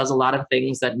does a lot of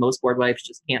things that most board wipes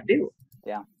just can't do.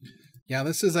 Yeah,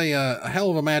 this is a hell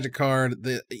of a Magic card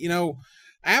that,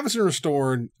 Avacyn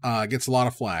Restored gets a lot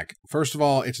of flack. First of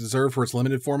all, it's deserved for its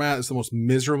limited format. It's the most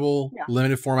miserable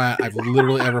limited format I've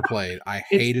literally ever played. I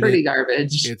hated it. It's pretty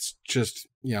garbage. It's just,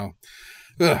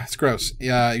 it's gross.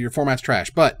 Yeah, your format's trash.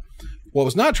 But what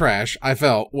was not trash, I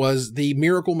felt, was the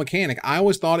miracle mechanic. I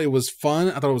always thought it was fun.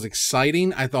 I thought it was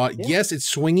exciting. I thought, yes,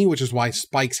 it's swingy, which is why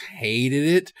Spikes hated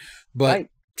it. But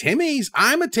Timmy's,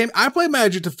 I play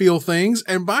Magic to feel things,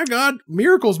 and by God,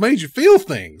 Miracles made you feel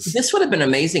things. This would have been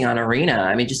amazing on Arena.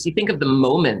 I mean, just you think of the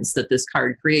moments that this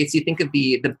card creates. You think of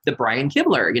the Brian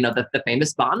Kibler, the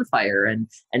famous bonfire, and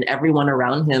everyone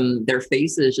around him, their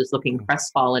faces just looking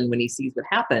crestfallen when he sees what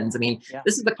happens. I mean,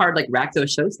 this is the card like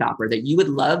Rakdos Showstopper that you would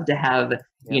love to have,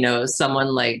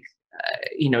 someone like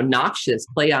Noxious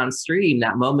play on stream,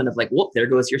 that moment of like, whoop, there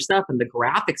goes your stuff, and the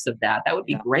graphics of that would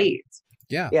be great.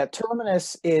 Yeah,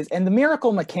 Terminus is, and the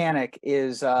miracle mechanic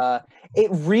is, it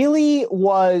really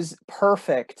was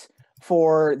perfect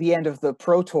for the end of the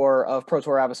Pro Tour of Pro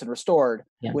Tour Avacyn Restored,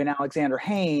 when Alexander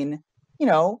Hayne,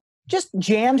 just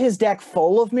jammed his deck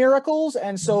full of miracles,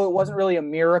 and so it wasn't really a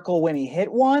miracle when he hit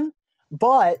one,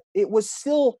 but it was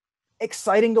still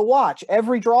exciting to watch.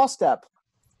 Every draw step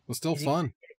was still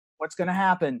fun. What's going to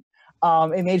happen?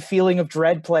 It made Feeling of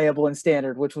Dread playable in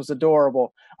Standard, which was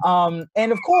adorable. And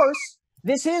of course,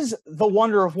 this is the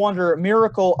Wonder of Wonder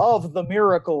Miracle of the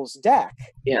Miracles deck.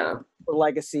 For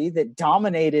Legacy, that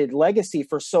dominated Legacy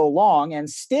for so long, and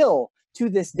still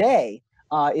to this day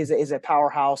is a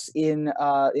powerhouse in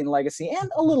Legacy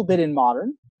and a little bit in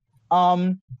Modern.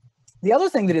 The other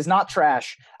thing that is not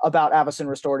trash about Avacyn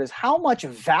Restored is how much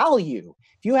value.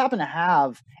 If you happen to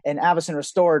have an Avacyn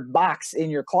Restored box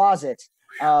in your closet,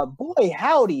 boy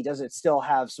howdy, does it still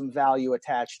have some value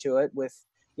attached to it, with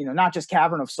not just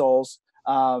Cavern of Souls,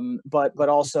 but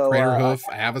also Craterhoof,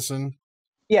 Avacyn.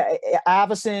 Yeah,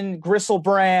 Avacyn,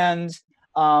 Gristlebrand.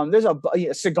 There's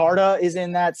Sigarda is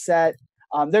in that set.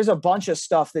 There's a bunch of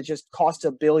stuff that just costs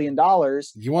 $1 billion.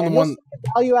 You want the one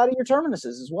value out of your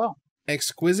Terminuses as well.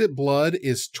 Exquisite Blood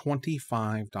is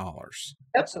 $25.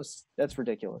 That's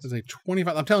ridiculous. It's a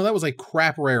 25. I'm telling you, that was a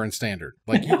crap rare in Standard.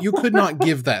 Like you could not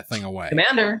give that thing away.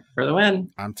 Commander for the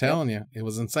win. I'm telling you, it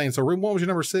was insane. So, Ruben, what was your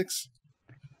number 6?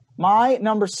 My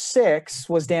number 6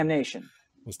 was Damnation.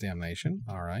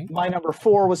 All right. My number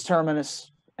 4 was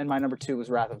Terminus, and my number 2 was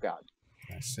Wrath of God.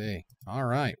 I see. All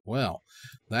right. Well,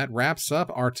 that wraps up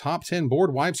our top 10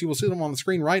 board wipes. You will see them on the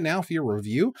screen right now for your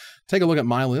review. Take a look at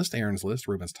my list, Aaron's list,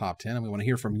 Ruben's top 10, and we want to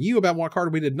hear from you about what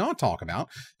card we did not talk about,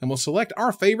 and we'll select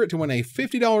our favorite to win a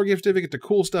 $50 gift certificate to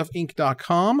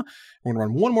CoolStuffInc.com. We're going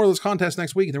to run one more of those contests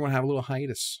next week, and then we're going to have a little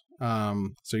hiatus. So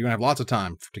you're going to have lots of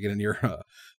time to get into your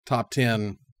top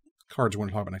 10 cards we're going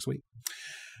to talk about next week.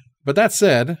 But that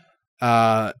said,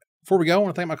 before we go, I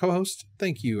want to thank my co-host.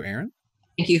 Thank you, Aaron.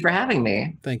 Thank you for having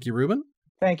me. Thank you, Ruben.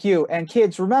 Thank you. And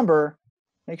kids, remember,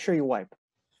 make sure you wipe.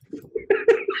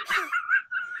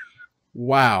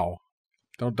 Wow.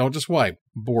 Don't just wipe.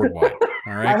 Board wipe.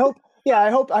 All right. I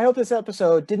hope this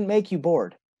episode didn't make you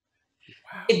bored.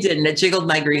 It didn't. It jiggled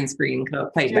my green screen.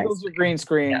 Jiggles your green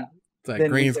screen. Yeah. It's that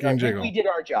green screen jiggle. We did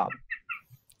our job.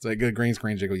 It's a good green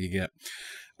screen jiggle you get.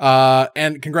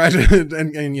 And congratulations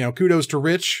and kudos to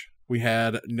Rich. We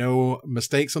had no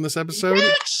mistakes on this episode.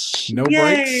 No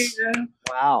breaks.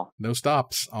 Wow. No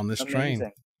stops on this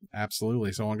train.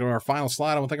 Absolutely. So I want to go to our final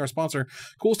slide. I want to thank our sponsor,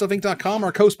 CoolStuffInc.com,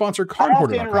 our co-sponsor, Cardhoarder.com. I have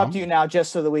to interrupt you now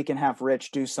just so that we can have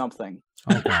Rich do something.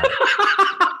 Oh, God.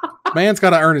 Man's got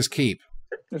to earn his keep.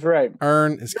 That's right.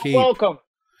 Earn his keep. Welcome.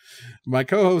 My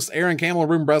co-hosts, Aaron Campbell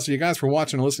and Ruben Breslin, you guys for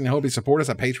watching and listening. I hope you support us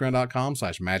at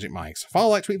patreon.com/magicmics. Follow,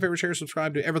 like, tweet, favorite, share,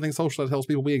 subscribe to everything social that tells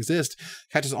people we exist.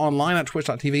 Catch us online at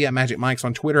twitch.tv at Magic Mics,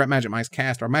 on Twitter at Magic Mics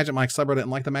Cast, our Magic Mics subreddit,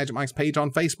 and like the Magic Mics page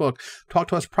on Facebook. Talk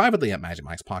to us privately at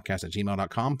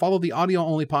magicmicspodcast@gmail.com. Follow the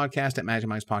audio-only podcast at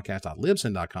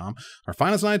magicmicspodcast.libsyn.com, or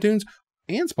find us on iTunes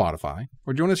and Spotify,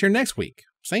 or join us here next week.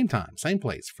 Same time, same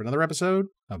place, for another episode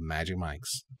of Magic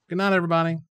Mics. Good night,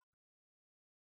 everybody.